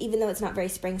 and even though it's not very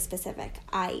spring specific,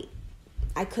 I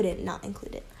couldn't not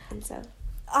include it. And so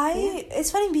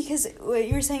it's funny because what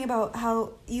you were saying about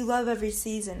how you love every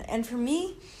season, and for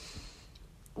me,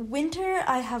 winter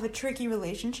I have a tricky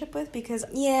relationship with, because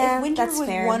if winter was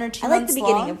fair. 1 or 2 months long, I like the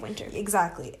beginning of winter.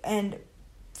 Exactly. And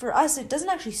for us, it doesn't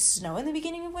actually snow in the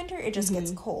beginning of winter, it just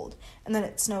gets cold, and then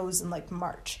it snows in like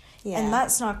March. Yeah. And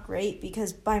that's not great,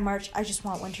 because by March I just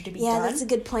want winter to be done. Yeah, that's a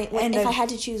good point. And if I had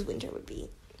to choose, winter would be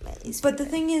my least favorite. But the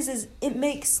thing is it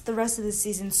makes the rest of the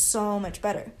season so much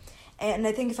better. And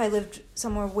I think if I lived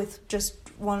somewhere with just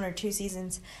 1 or 2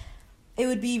 seasons, it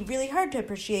would be really hard to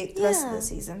appreciate the rest of the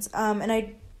seasons. And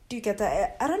I do get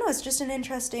that. I don't know, it's just an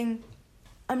interesting...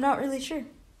 I'm not really sure.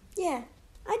 Yeah.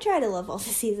 I try to love all the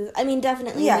seasons. I mean,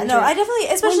 definitely. Yeah, winter. No, I definitely,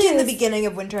 especially in the beginning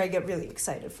of winter, I get really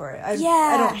excited for it. I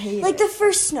don't hate it. Like the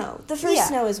first snow. The first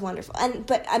snow is wonderful.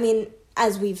 But I mean,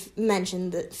 as we've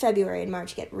mentioned, the February and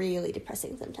March get really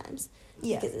depressing sometimes.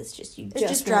 Yeah. Because it's just, you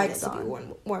just drags on. To be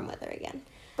warm weather again.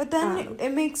 But then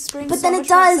it makes spring but so then much it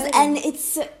does, more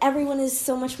and everyone is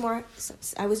so much more,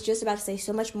 I was just about to say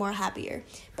so much more happier,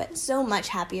 but so much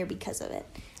happier because of it.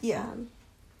 Yeah.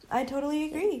 I totally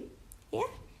agree. Yeah.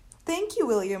 Thank you,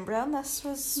 William Brown. This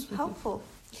was helpful.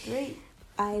 Great.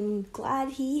 I'm glad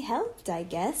he helped, I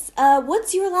guess.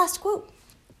 What's your last quote?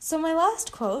 So my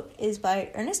last quote is by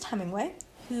Ernest Hemingway,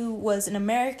 who was an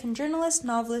American journalist,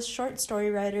 novelist, short story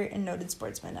writer, and noted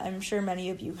sportsman. I'm sure many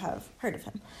of you have heard of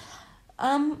him.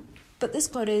 But this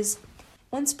quote is,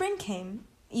 "When spring came,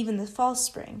 even the false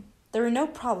spring, there were no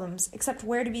problems except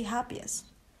where to be happiest.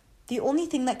 The only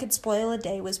thing that could spoil a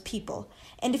day was people,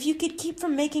 and if you could keep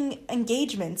from making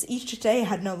engagements, each day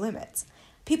had no limits.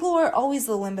 People were always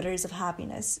the limiters of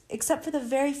happiness, except for the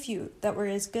very few that were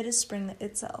as good as spring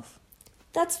itself."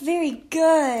 That's very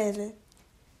good.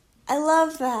 I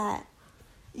love that.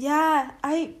 Yeah,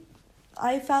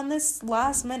 I found this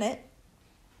last minute,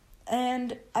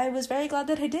 and I was very glad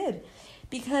that I did,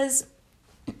 because,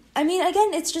 I mean,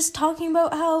 again, it's just talking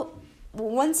about how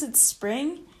once it's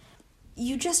spring,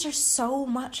 you just are so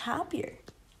much happier.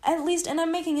 At least, and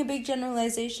I'm making a big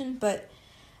generalization, but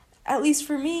at least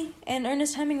for me and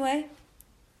Ernest Hemingway,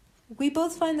 we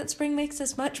both find that spring makes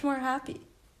us much more happy.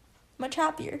 Much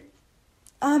happier.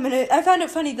 And I found it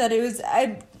funny that it was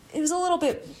a little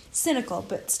bit cynical,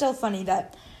 but still funny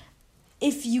that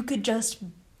if you could just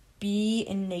be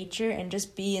in nature and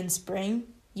just be in spring,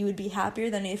 you would be happier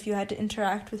than if you had to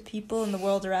interact with people in the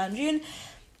world around you. And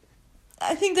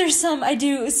I think I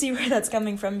do see where that's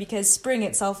coming from, because spring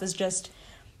itself is just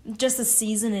a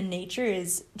season in nature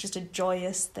is just a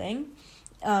joyous thing.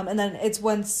 And then it's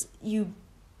once you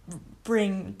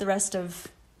bring the rest of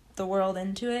the world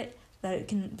into it that it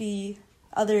can be,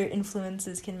 other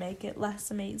influences can make it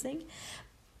less amazing.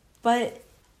 But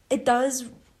it does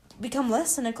become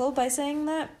less cynical by saying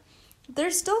that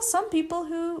there's still some people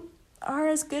who are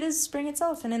as good as spring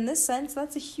itself, and in this sense,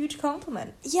 that's a huge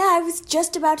compliment. Yeah, I was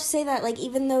just about to say that, like,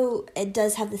 even though it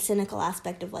does have the cynical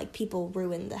aspect of, like, people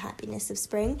ruin the happiness of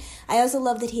spring, I also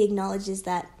love that he acknowledges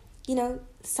that, you know,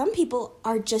 some people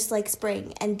are just like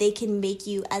spring, and they can make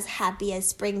you as happy as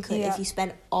spring could if you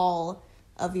spend all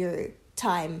of your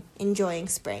time enjoying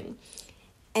spring.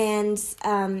 And,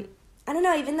 I don't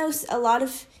know, even though a lot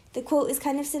of the quote is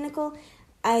kind of cynical,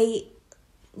 I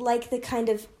like the kind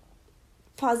of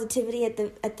positivity at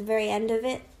the very end of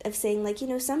it, of saying, like, you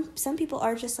know, some people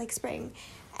are just like spring,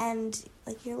 and,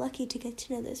 like, you're lucky to get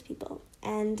to know those people.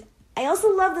 And I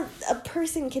also love that a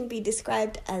person can be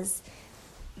described as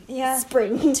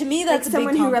spring. To me, that's like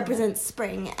someone who represents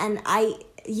spring, and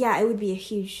it would be a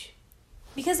huge,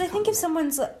 because I think if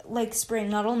someone's like spring,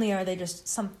 not only are they just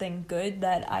something good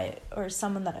or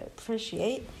someone that I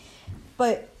appreciate,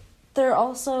 but they're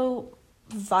also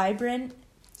vibrant.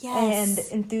 Yes.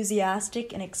 And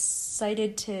enthusiastic and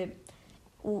excited to,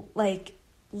 like,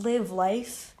 live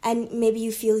life. And maybe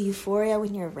you feel euphoria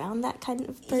when you're around that kind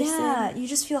of person. Yeah, you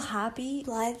just feel happy.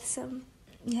 Blithesome.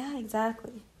 Yeah,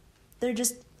 exactly. They're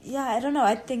just, I don't know.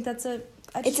 I think that's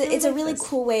it's a really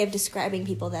cool way of describing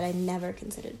people that I never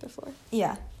considered before.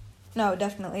 Yeah. No,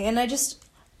 definitely. And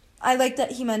I like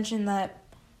that he mentioned that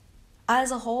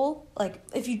as a whole, like,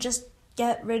 if you just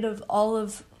get rid of all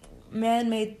of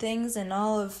man-made things and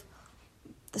all of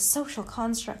the social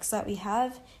constructs that we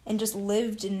have and just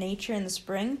lived in nature in the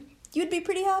spring, you'd be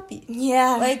pretty happy.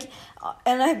 Yeah. Like,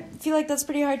 and I feel like that's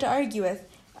pretty hard to argue with.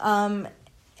 And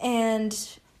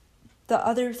the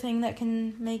other thing that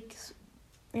can make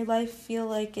your life feel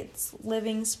like it's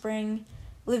living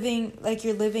like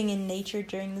you're living in nature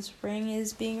during the spring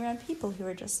is being around people who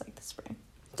are just like the spring.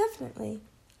 Definitely.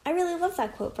 I really love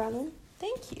that quote, Bronwyn.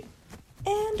 Thank you.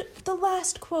 And the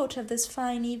last quote of this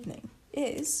fine evening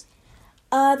is...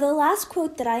 the last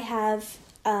quote that I have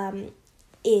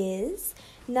is,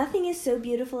 "Nothing is so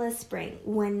beautiful as spring,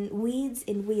 when weeds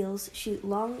in wheels shoot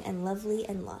long and lovely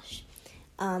and lush."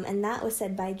 And that was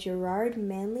said by Gerard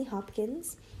Manley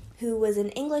Hopkins, who was an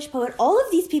English poet. All of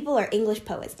these people are English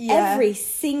poets. Yeah. Every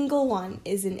single one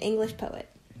is an English poet.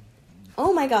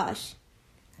 Oh my gosh.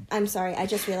 I'm sorry, I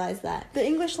just realized that. The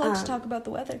English like to talk about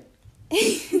the weather.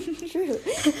 True.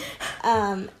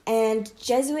 And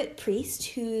Jesuit priest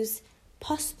whose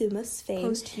posthumous fame...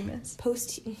 Posthumous.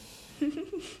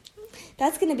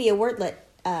 That's going to be a wordlet.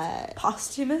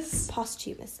 Posthumous?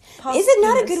 Posthumous. Posthumous. Is it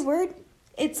not a good word?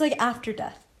 It's like after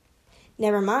death.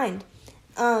 Never mind.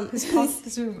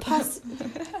 Posthumous.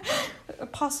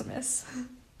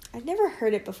 I've never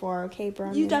heard it before, okay,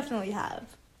 Bronwyn? You definitely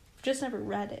have. Just never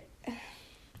read it.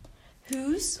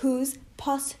 Who's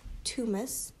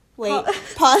posthumous? Wait, Wait,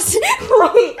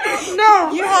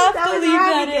 no! You have to leave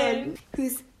that in.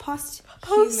 Who's posthumous?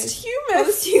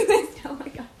 Posthumous. Oh my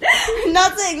god. I'm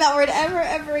not saying that word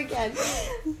ever again.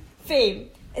 Fame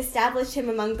established him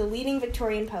among the leading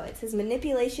Victorian poets. His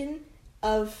manipulation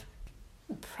of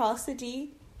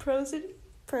prosody.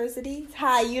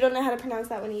 Hi, you don't know how to pronounce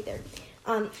that one either.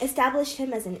 Established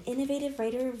him as an innovative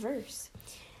writer of verse.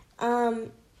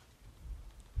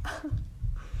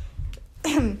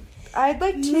 I'd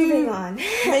like to Moving on.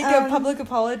 make a public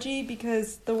apology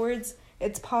because the words,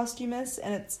 it's posthumous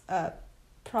and it's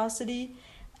prosody,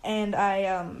 and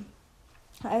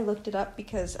I looked it up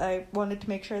because I wanted to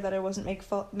make sure that I wasn't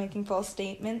making false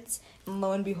statements, and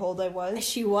lo and behold, I was.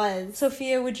 She was.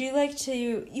 Sophia, would you like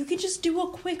to... You could just do a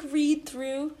quick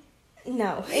read-through.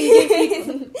 No.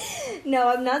 No,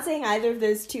 I'm not saying either of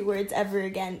those two words ever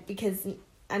again because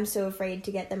I'm so afraid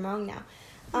to get them wrong now.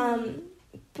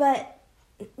 But,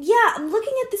 yeah, I'm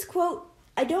looking at this quote.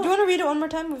 Do you want to read it one more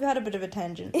time? We've had a bit of a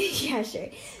tangent. Yeah, sure.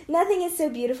 "Nothing is so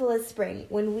beautiful as spring,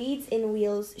 when weeds in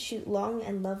wheels shoot long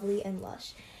and lovely and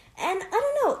lush." And I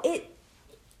don't know, it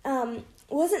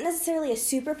wasn't necessarily a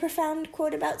super profound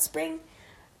quote about spring,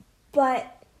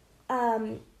 but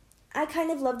I kind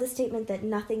of love the statement that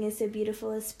nothing is so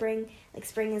beautiful as spring. Like,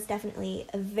 spring is definitely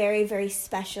a very, very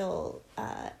special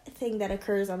thing that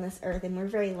occurs on this earth, and we're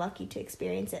very lucky to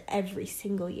experience it every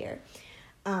single year.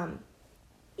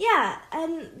 Yeah,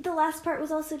 and the last part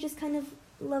was also just kind of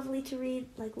lovely to read,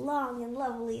 like long and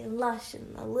lovely and lush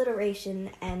and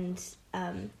alliteration, and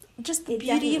just the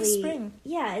beauty of spring.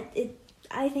 Yeah,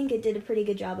 I think it did a pretty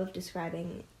good job of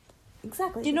describing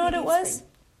exactly. Do you know what it was? Spring.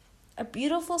 A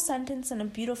beautiful sentence and a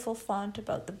beautiful font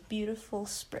about the beautiful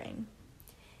spring.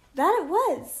 That it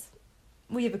was.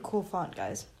 We have a cool font,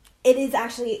 guys. It is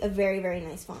actually a very, very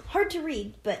nice font. Hard to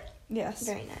read, but yes,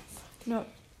 very nice. No,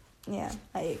 yeah,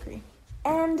 I agree.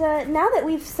 And now that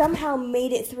we've somehow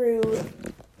made it through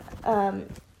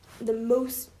the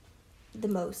most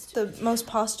posthumous,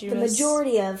 the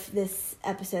majority of this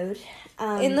episode,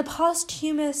 in the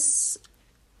posthumous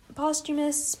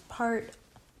part,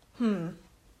 I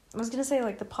was gonna say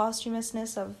like the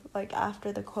posthumousness of like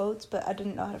after the quotes, but I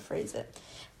didn't know how to phrase it.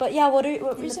 But yeah, what were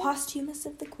you saying? Posthumous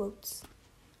of the quotes?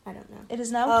 I don't know. It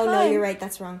is now time. Oh no, you're right.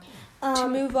 That's wrong. To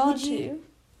move on to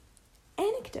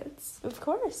anecdotes. Of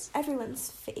course. Everyone's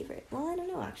favorite. Well, I don't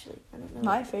know, actually. I don't know.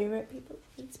 My favorite. People.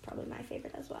 It's probably my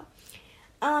favorite as well.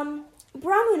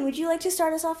 Bronwyn, would you like to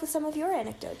start us off with some of your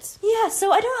anecdotes? Yeah,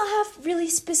 so I don't have really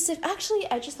specific... Actually,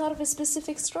 I just thought of a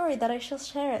specific story that I shall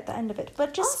share at the end of it.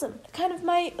 But just kind of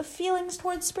my feelings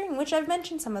towards spring, which I've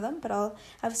mentioned some of them, but I'll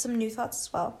have some new thoughts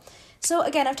as well. So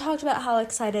again, I've talked about how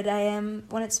excited I am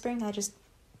when it's spring. I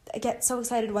get so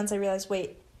excited once I realize,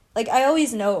 wait, like I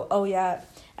always know, oh yeah,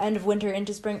 end of winter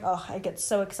into spring, oh, I get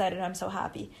so excited, I'm so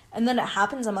happy. And then it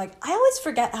happens, I'm like, I always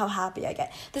forget how happy I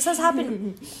get. This has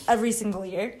happened every single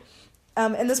year.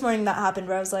 And this morning that happened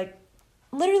where I was like,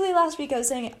 literally last week I was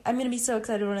saying, I'm going to be so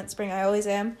excited when it's spring, I always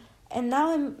am. And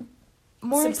now I'm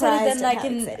more excited than I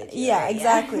can... Yeah,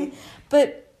 exactly. Yeah.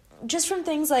 But just from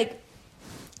things like,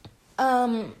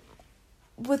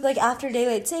 with like after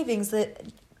daylight savings, that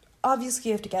obviously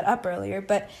you have to get up earlier,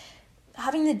 but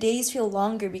having the days feel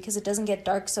longer because it doesn't get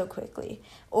dark so quickly.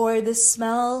 Or the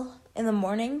smell in the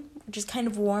morning, which is kind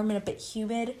of warm and a bit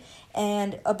humid,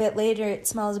 and a bit later it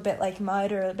smells a bit like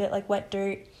mud or a bit like wet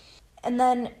dirt. And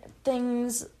then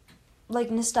things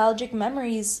like nostalgic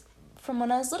memories from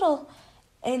when I was little,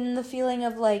 and the feeling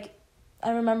of like,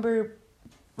 I remember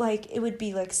like it would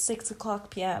be like 6:00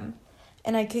 p.m.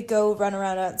 and I could go run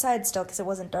around outside still because it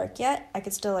wasn't dark yet. I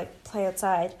could still like play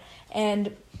outside,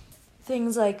 and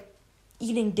things like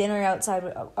eating dinner outside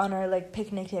on our like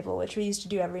picnic table, which we used to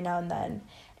do every now and then,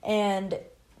 and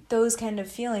those kind of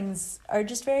feelings are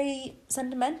just very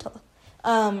sentimental.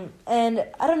 And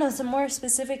I don't know, some more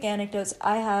specific anecdotes.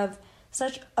 I have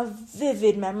such a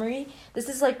vivid memory. This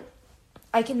is like,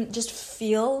 I can just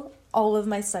feel all of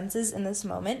my senses in this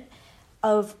moment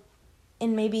of,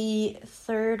 in maybe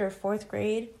 3rd or 4th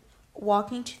grade,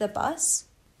 walking to the bus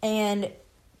and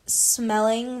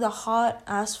smelling the hot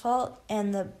asphalt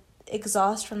and the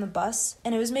exhaust from the bus.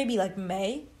 And it was maybe like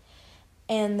May,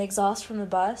 and the exhaust from the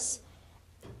bus,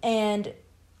 and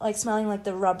like smelling like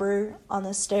the rubber on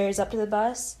the stairs up to the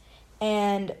bus.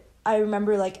 And I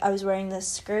remember like I was wearing this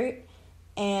skirt,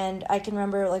 and I can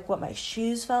remember like what my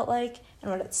shoes felt like and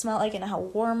what it smelled like and how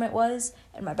warm it was,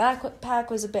 and my backpack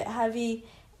was a bit heavy.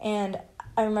 And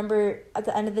I remember at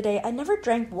the end of the day, I never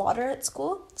drank water at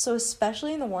school, so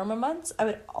especially in the warmer months, I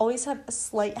would always have a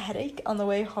slight headache on the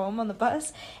way home on the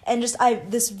bus, and just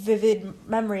this vivid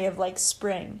memory of like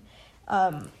spring.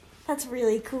 That's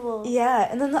really cool. Yeah,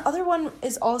 and then the other one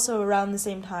is also around the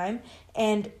same time,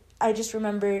 and I just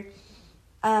remember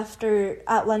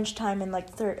at lunchtime in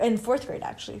like 4th grade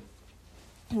actually,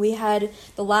 we had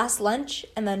the last lunch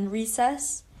and then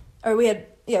recess, or we had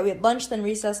lunch, then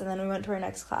recess, and then we went to our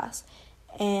next class,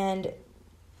 and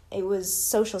it was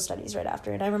social studies right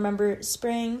after. And I remember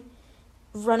Sprang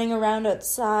running around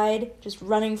outside, just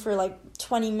running for like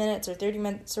 20 minutes or 30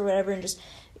 minutes or whatever, and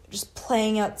just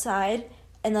playing outside,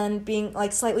 and then being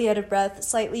like slightly out of breath,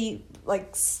 slightly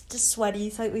like just sweaty,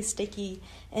 slightly sticky,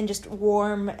 and just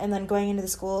warm, and then going into the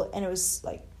school, and it was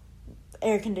like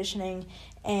air conditioning,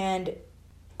 and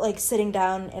like sitting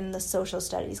down in the social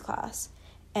studies class,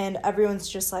 and everyone's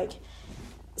just like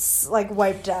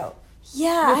wiped out.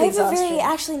 Yeah, I have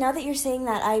actually, now that you're saying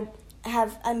that,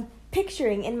 I'm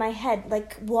picturing in my head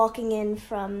like walking in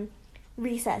from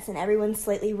recess and everyone's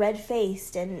slightly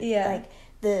red-faced, and like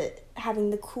having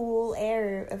the cool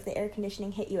air of the air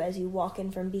conditioning hit you as you walk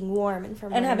in from being warm and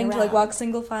from having around. To like walk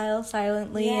single file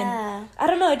silently. Yeah. And I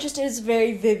don't know, it just is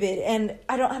very vivid, and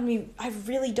I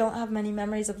really don't have many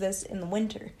memories of this in the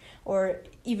winter or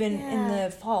even in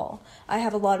the fall. I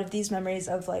have a lot of these memories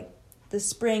of like the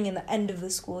spring and the end of the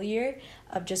school year,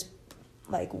 of just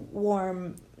like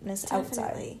warmness. Definitely.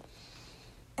 Outside.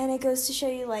 And it goes to show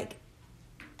you like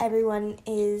everyone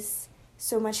is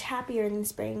so much happier in the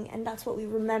spring, and that's what we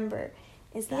remember,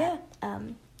 is that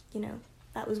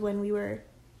that was when we were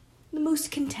the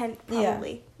most content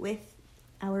probably with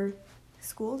our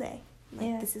school day.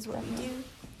 Like, this is what we do,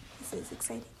 this is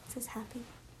exciting, this is happy.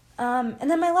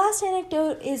 And then my last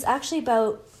anecdote is actually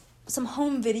about some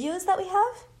home videos that we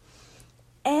have,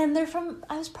 and they're from,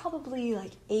 I was probably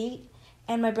like 8,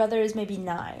 and my brother is maybe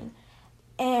 9,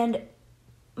 and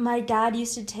my dad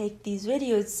used to take these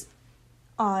videos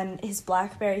on his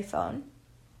BlackBerry phone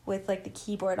with like the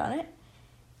keyboard on it,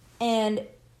 and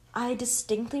I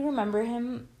distinctly remember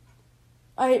him.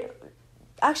 I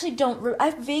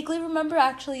vaguely remember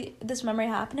actually this memory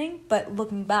happening, but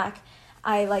looking back,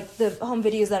 I like the home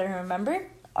videos that I remember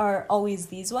are always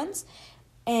these ones.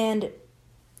 And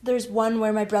there's one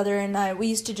where my brother and I,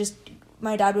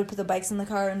 my dad would put the bikes in the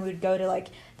car and we'd go to like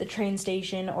the train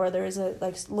station, or there was a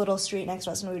like little street next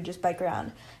to us, and we would just bike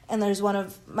around. And there's one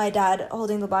of my dad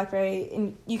holding the BlackBerry,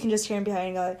 and you can just hear him behind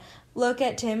and go, "Look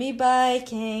at Timmy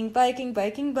biking, biking,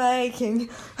 biking, biking,"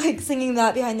 like singing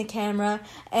that behind the camera,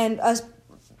 and us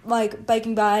like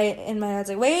biking by, and my dad's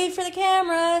like, "Wait for the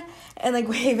camera," and like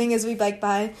waving as we bike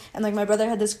by. And like my brother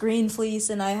had this green fleece,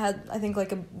 and I had, I think,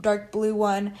 like a dark blue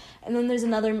one. And then there's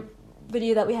another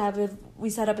video that we have of, we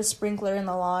set up a sprinkler in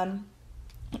the lawn,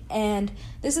 and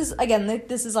this is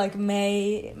like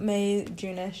May,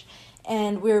 June-ish,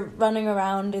 and we're running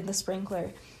around in the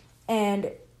sprinkler,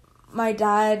 and my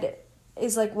dad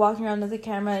is like walking around with the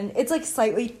camera, and it's like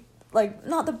slightly like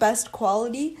not the best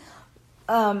quality,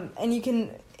 and you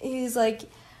can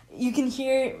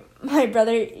hear my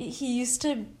brother, he used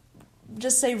to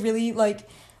just say really, like,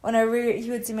 whenever he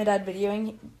would see my dad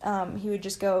videoing, he would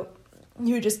just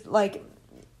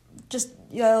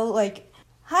yell like,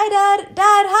 "Hi, Dad,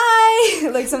 hi,"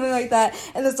 like something like that,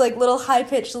 and this like little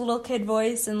high-pitched little kid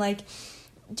voice, and like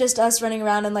just us running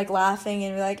around and, like, laughing,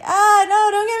 and we're like, no,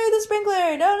 don't get me the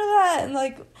sprinkler, don't do that, and,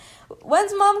 like,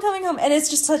 when's mom coming home? And it's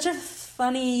just such a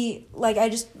funny, like,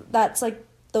 that's, like,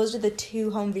 those are the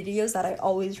 2 home videos that I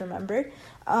always remember,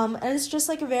 and it's just,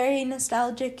 like, a very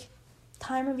nostalgic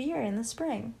time of year in the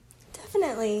spring.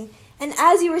 Definitely. And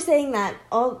as you were saying that,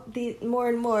 all the more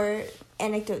and more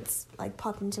anecdotes, like,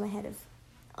 popped into my head of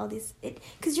all these,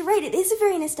 because you're right, it is a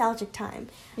very nostalgic time.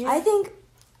 Yeah. I think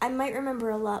I might remember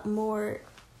a lot more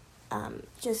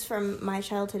just from my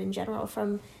childhood in general,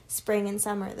 from spring and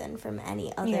summer, than from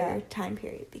any other time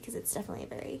period, because it's definitely a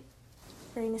very,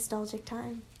 very nostalgic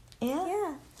time. Yeah?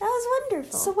 Yeah, that was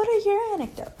wonderful. So what are your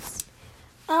anecdotes?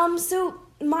 So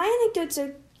my anecdotes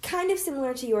are kind of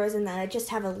similar to yours in that I just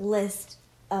have a list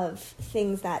of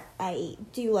things that I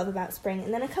do love about spring,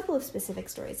 and then a couple of specific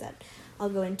stories that I'll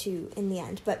go into in the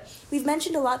end. But we've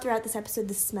mentioned a lot throughout this episode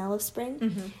the smell of spring,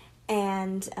 Mm-hmm.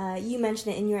 and you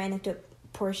mentioned it in your anecdote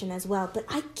portion as well, but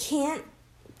I can't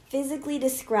physically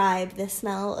describe the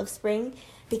smell of spring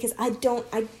because I don't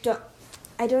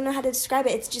know how to describe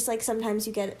it. It's just like sometimes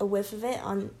you get a whiff of it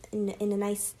in a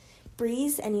nice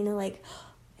breeze, and you know, like,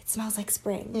 it smells like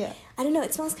spring. Yeah. I don't know,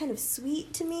 it smells kind of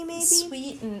sweet to me, maybe.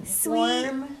 Sweet and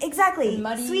warm. Exactly. And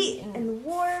muddy. Sweet and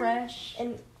warm. Fresh.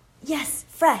 And yes,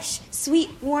 fresh. Sweet,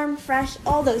 warm, fresh,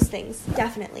 all those things,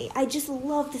 definitely. I just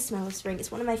love the smell of spring.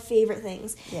 It's one of my favorite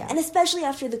things. Yeah. And especially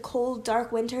after the cold,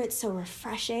 dark winter, it's so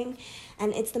refreshing.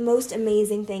 And it's the most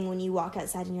amazing thing when you walk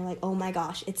outside and you're like, oh my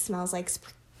gosh, it smells like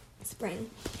spring.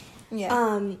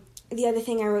 Yeah. The other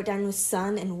thing I wrote down was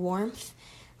sun and warmth.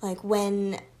 Like,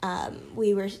 when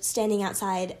we were standing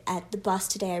outside at the bus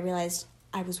today, I realized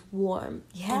I was warm.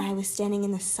 Yeah. And I was standing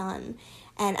in the sun.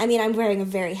 And, I mean, I'm wearing a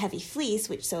very heavy fleece,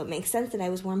 so it makes sense that I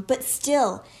was warm. But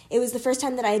still, it was the first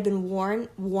time that I had been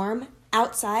warm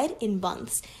outside in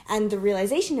months. And the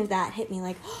realization of that hit me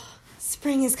like, oh,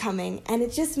 spring is coming. And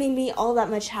it just made me all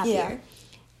that much happier.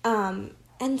 Yeah.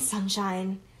 And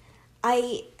sunshine.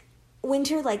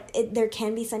 Winter, like, there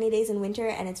can be sunny days in winter,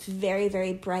 and it's very,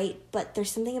 very bright. But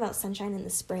there's something about sunshine in the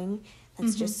spring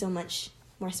that's just so much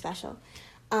more special.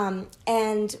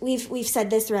 And we've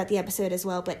said this throughout the episode as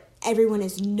well, but everyone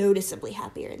is noticeably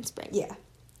happier in spring. Yeah.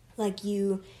 Like,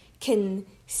 you can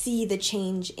see the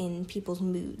change in people's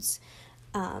moods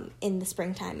in the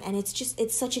springtime. And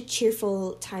it's such a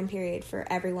cheerful time period for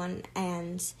everyone,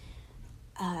 and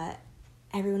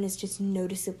everyone is just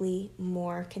noticeably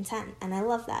more content, and I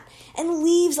love that. And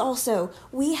leaves also.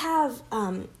 We have,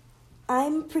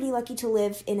 I'm pretty lucky to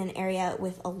live in an area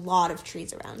with a lot of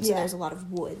trees around, so there's a lot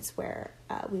of woods where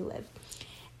we live.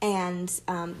 And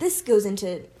this goes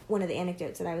into one of the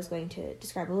anecdotes that I was going to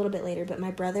describe a little bit later, but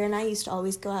my brother and I used to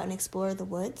always go out and explore the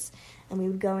woods, and we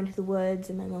would go into the woods,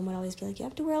 and my mom would always be like, you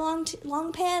have to wear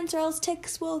long pants or else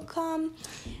ticks will come.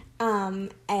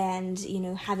 And, you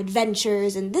know, have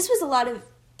adventures. And this was a lot of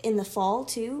in the fall,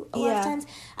 too, a lot of times.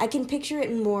 I can picture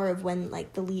it more of when,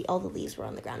 like, all the leaves were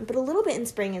on the ground. But a little bit in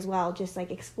spring as well, just, like,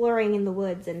 exploring in the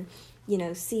woods and, you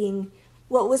know, seeing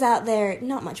what was out there.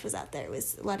 Not much was out there. It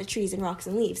was a lot of trees and rocks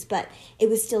and leaves. But it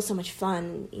was still so much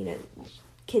fun. You know,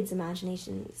 kids'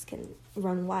 imaginations can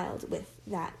run wild with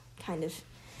that kind of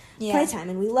playtime.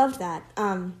 And we loved that.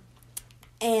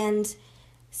 And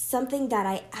something that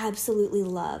I absolutely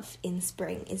love in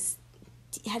spring is,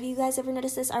 have you guys ever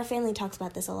noticed this? Our family talks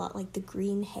about this a lot, like the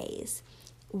green haze.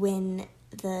 When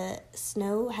the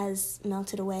snow has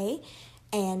melted away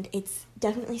and it's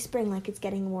definitely spring, like it's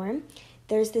getting warm,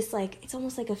 there's this, like, it's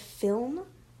almost like a film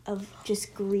of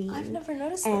just green. I've never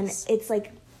noticed and this. And it's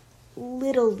like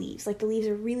little leaves, like the leaves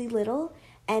are really little.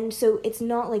 And so it's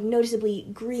not, like, noticeably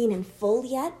green and full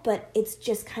yet, but it's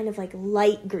just kind of, like,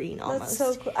 light green almost.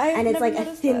 That's so cool. And it's, like, a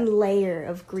thin layer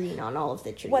of green on all of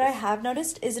the trees. What I have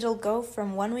noticed is it'll go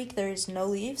from one week there's no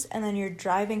leaves, and then you're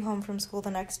driving home from school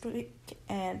the next week,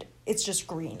 and it's just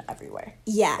green everywhere.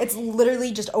 Yeah. It's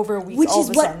literally just over a week, all of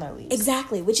a sudden there are leaves.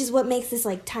 Exactly, which is what makes this,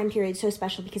 like, time period so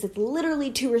special, because it's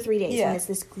literally 2 or 3 days when it's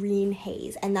this green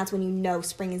haze, and that's when you know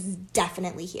spring is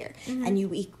definitely here. Mm-hmm. And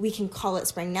we can call it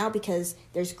spring now because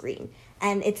there's green.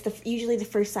 And it's usually the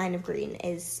first sign of green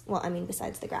is, well, I mean,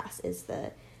 besides the grass, is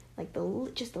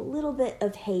just a little bit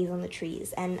of haze on the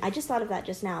trees. And I just thought of that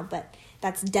just now, but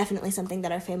that's definitely something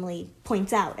that our family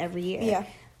points out every year. Yeah.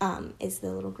 Is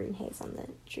the little green haze on the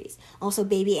trees. Also,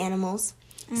 baby animals.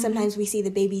 Mm-hmm. Sometimes we see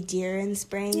the baby deer in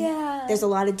spring. Yeah. There's a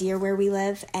lot of deer where we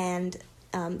live, and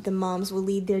the moms will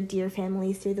lead their deer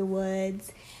families through the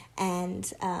woods.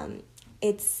 And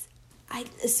I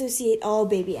associate all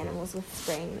baby animals with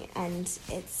spring, and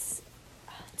it's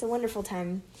a wonderful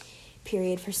time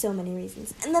period for so many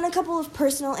reasons. And then a couple of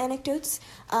personal anecdotes.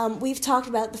 We've talked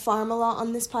about the farm a lot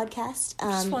on this podcast.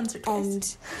 Just once or twice.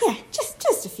 And yeah,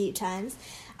 just a few times.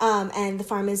 And the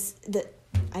farm is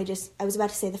I was about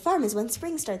to say the farm is when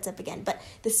spring starts up again, but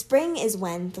the spring is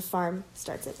when the farm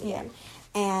starts up again.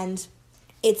 And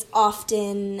it's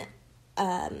often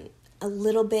a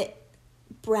little bit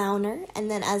browner, and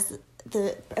then as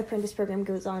the apprentice program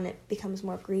goes on, it becomes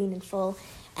more green and full,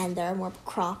 and there are more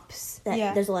crops.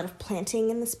 There's a lot of planting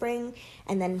in the spring,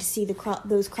 and then to see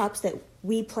those crops that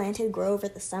we planted grow over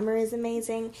the summer is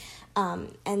amazing.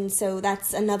 And so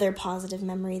that's another positive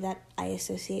memory that I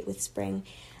associate with spring.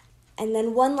 And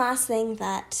then one last thing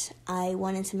that I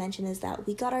wanted to mention is that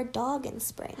we got our dog in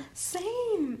spring.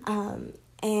 Same.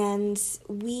 And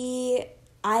we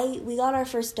got our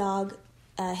first dog.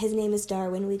 His name is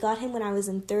Darwin. We got him when I was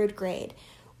in 3rd grade,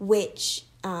 which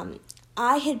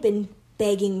I had been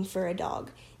begging for a dog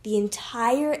the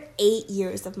entire 8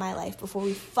 years of my life before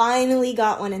we finally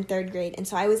got one in 3rd grade. And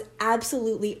so I was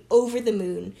absolutely over the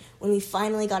moon when we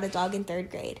finally got a dog in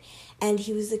 3rd grade. And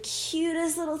he was the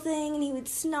cutest little thing, and he would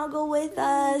snuggle with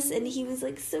us, and he was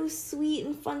like so sweet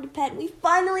and fun to pet. And we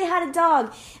finally had a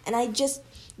dog. And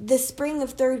the spring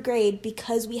of 3rd grade,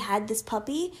 because we had this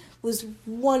puppy, was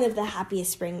one of the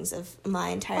happiest springs of my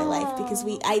entire life, because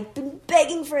I'd been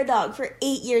begging for a dog for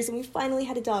 8 years, and we finally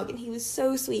had a dog, and he was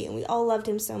so sweet, and we all loved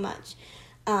him so much.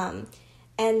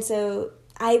 And so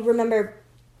I remember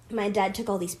my dad took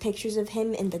all these pictures of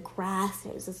him in the grass,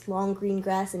 and it was this long green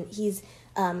grass, and he's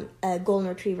a golden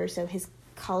retriever, so his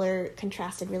color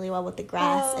contrasted really well with the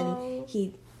grass, and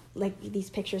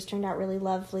these pictures turned out really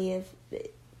lovely.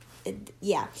 But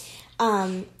yeah,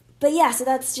 so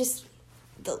that's just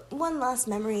the one last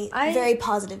memory, very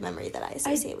positive memory that I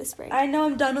associate with spring. I know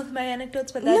I'm done with my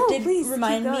anecdotes, but that did please,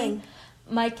 remind me.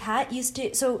 My cat used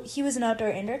to, so he was an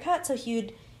outdoor-indoor cat, so he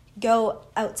would go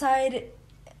outside,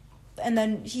 and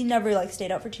then he never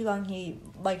stayed out for too long. He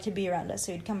liked to be around us,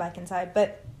 so he'd come back inside.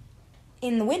 But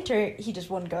in the winter, he just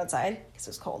wouldn't go outside because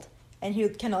it was cold, and he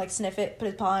would kind of sniff it, put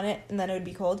his paw on it, and then it would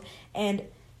be cold. And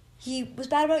he was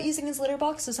bad about using his litter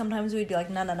box, so sometimes we'd be like,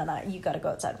 no, you gotta go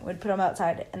outside. We'd put him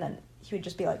outside, and then he would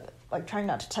just be like trying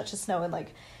not to touch the snow and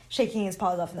shaking his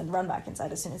paws off, and then run back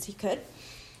inside as soon as he could.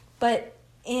 But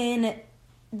in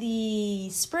the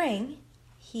spring,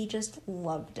 he just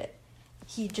loved it.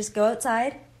 He'd just go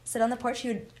outside, sit on the porch.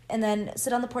 And then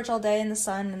sit on the porch all day in the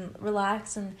sun and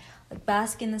relax and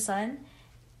bask in the sun.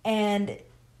 And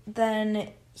then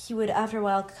he would, after a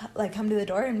while, come to the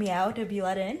door and meow to be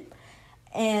let in.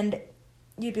 And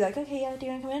you'd be like, okay, yeah, do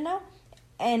you want to come in now?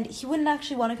 And he wouldn't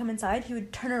actually want to come inside. He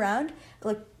would turn around,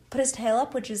 put his tail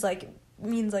up, which is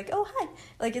means oh, hi.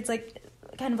 It's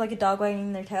kind of like a dog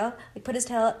wagging their tail. Put his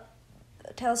tail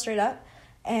straight up,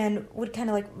 and would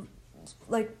kind of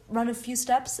run a few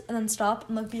steps and then stop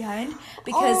and look behind,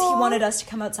 because he wanted us to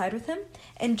come outside with him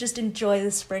and just enjoy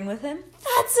the spring with him.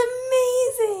 That's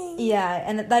amazing. Yeah,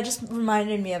 and that just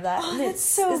reminded me of that. Oh, that's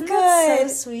so isn't good. That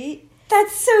so sweet?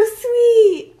 That's so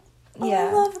sweet. Yeah.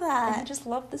 I love that. I just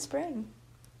love the spring.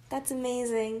 That's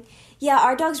amazing. Yeah,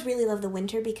 our dogs really love the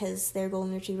winter because they're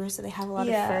golden retrievers, so they have a lot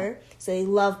of fur. So they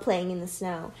love playing in the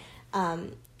snow.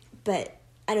 But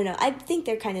I don't know. I think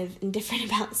they're kind of indifferent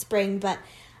about spring, but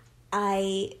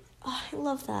I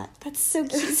love that. That's so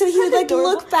cute. So he would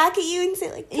look back at you and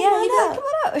say come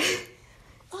on out.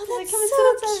 Oh, that's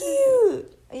so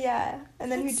cute. Yeah,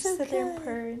 and then he'd just sit there and good.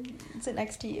 purr and sit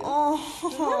next to you. Oh,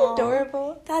 isn't that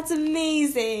adorable? That's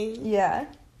amazing. Yeah.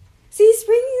 See,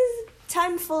 spring is a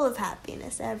time full of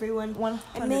happiness, everyone. 100%.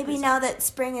 And maybe now that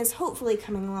spring is hopefully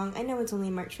coming along, I know it's only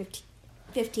March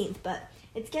 15th, but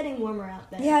it's getting warmer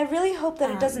out there. Yeah, I really hope that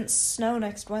it doesn't snow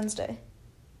next Wednesday.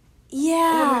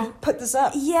 Yeah. When we put this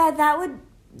up. Yeah, that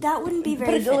wouldn't be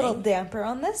very fitting. Put a little fitting. damper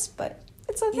on this, but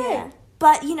it's okay. Yeah.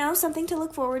 But, something to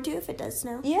look forward to if it does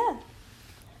snow. Yeah.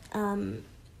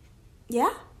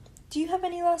 Yeah. Do you have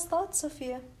any last thoughts,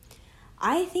 Sophia?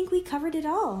 I think we covered it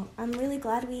all. I'm really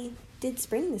glad we did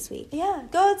spring this week. Yeah,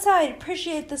 go outside,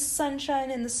 appreciate the sunshine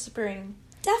in the spring.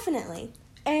 Definitely.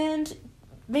 And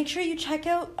make sure you check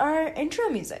out our intro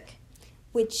music,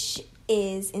 which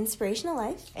is Inspirational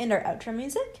Life. And our outro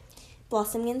music,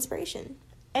 Blossoming Inspiration.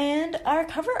 And our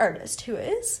cover artist, who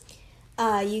is?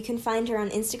 You can find her on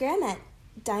Instagram at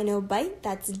DinoByte.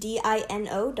 That's DINO.BYTE.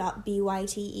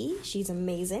 She's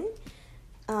amazing.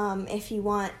 If you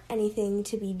want anything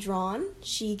to be drawn,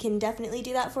 she can definitely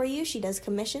do that for you. She does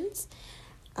commissions.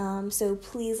 So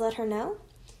please let her know.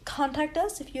 contact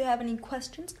us if you have any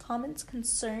questions, comments,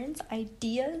 concerns,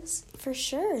 ideas. For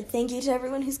sure. Thank you to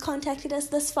everyone who's contacted us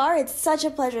thus far. It's such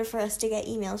a pleasure for us to get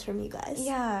emails from you guys.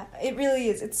 Yeah, it really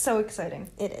is. It's so exciting.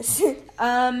 It is.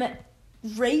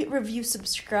 Rate, review,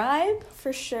 subscribe.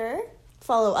 For sure.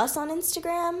 Follow us on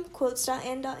Instagram,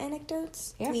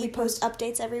 quotes.and.anecdotes. Yeah, we post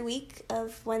updates every week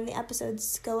of when the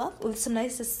episodes go up. With some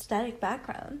nice aesthetic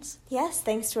backgrounds. Yes,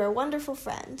 thanks to our wonderful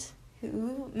friend.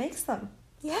 Who makes them.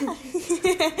 Yeah.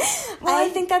 I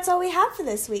think that's all we have for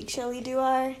this week. Shall we do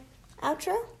our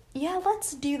outro? Yeah,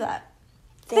 let's do that.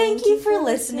 Thank you for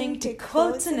listening to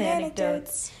Quotes and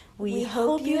Anecdotes. We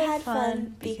hope you had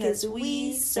fun because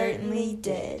we certainly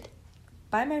did.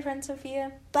 Bye, my friend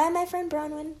Sophia. Bye, my friend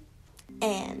Bronwyn.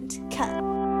 And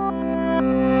cut.